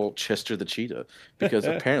rival Chester the Cheetah because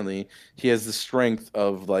apparently he has the strength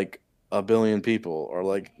of like a billion people or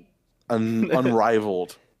like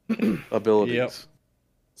unrivaled abilities. Yep.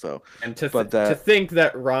 So, And to but to think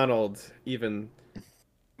that Ronald even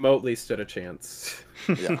remotely stood a chance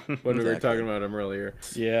yeah, when we were exactly. talking about him earlier.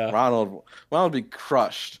 Yeah. Ronald would be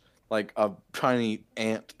crushed like a tiny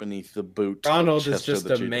ant beneath the boot. of Ronald is Chester just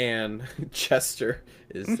the a Cheetah. man. Chester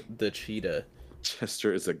is the cheetah.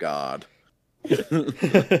 Chester is a god.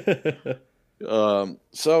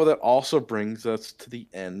 So that also brings us to the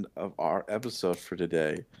end of our episode for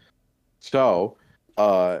today. So,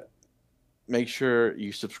 make sure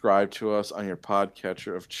you subscribe to us on your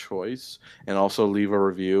podcatcher of choice and also leave a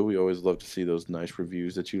review. We always love to see those nice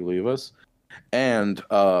reviews that you leave us. And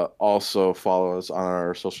also follow us on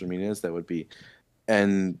our social medias. That would be,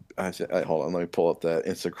 and hold on, let me pull up that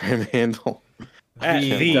Instagram handle. At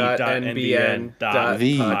the.nbn.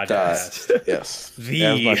 podcast. Yes. The.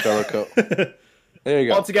 As my fellow there you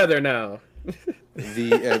go. All together now.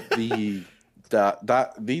 The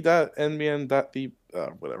nbn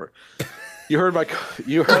whatever. You heard my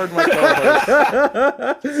co-host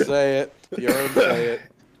say it. You heard him say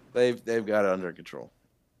it. They've got it under control.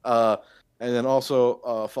 And then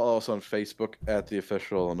also follow us on Facebook at the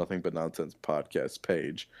official Nothing But Nonsense podcast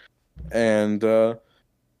page. And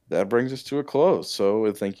that brings us to a close.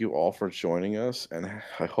 So thank you all for joining us, and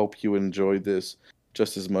I hope you enjoyed this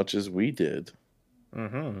just as much as we did.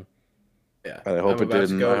 Mm-hmm. Yeah. And I hope I'm it about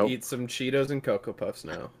didn't. to go I hope- eat some Cheetos and Cocoa Puffs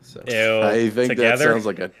now. So Ew. I think Together, that sounds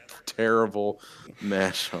like a terrible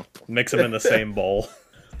mashup. mix them in the same bowl.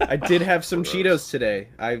 I did have some Cheetos today.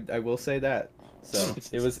 I will say that. So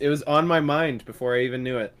it was on my mind before I even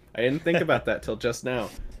knew it. I didn't think about that till just now.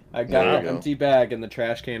 I got There you an go. empty bag in the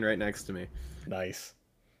trash can right next to me. Nice.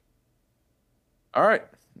 All right.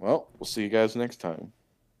 Well, we'll see you guys next time.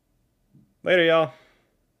 Later, y'all.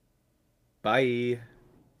 Bye.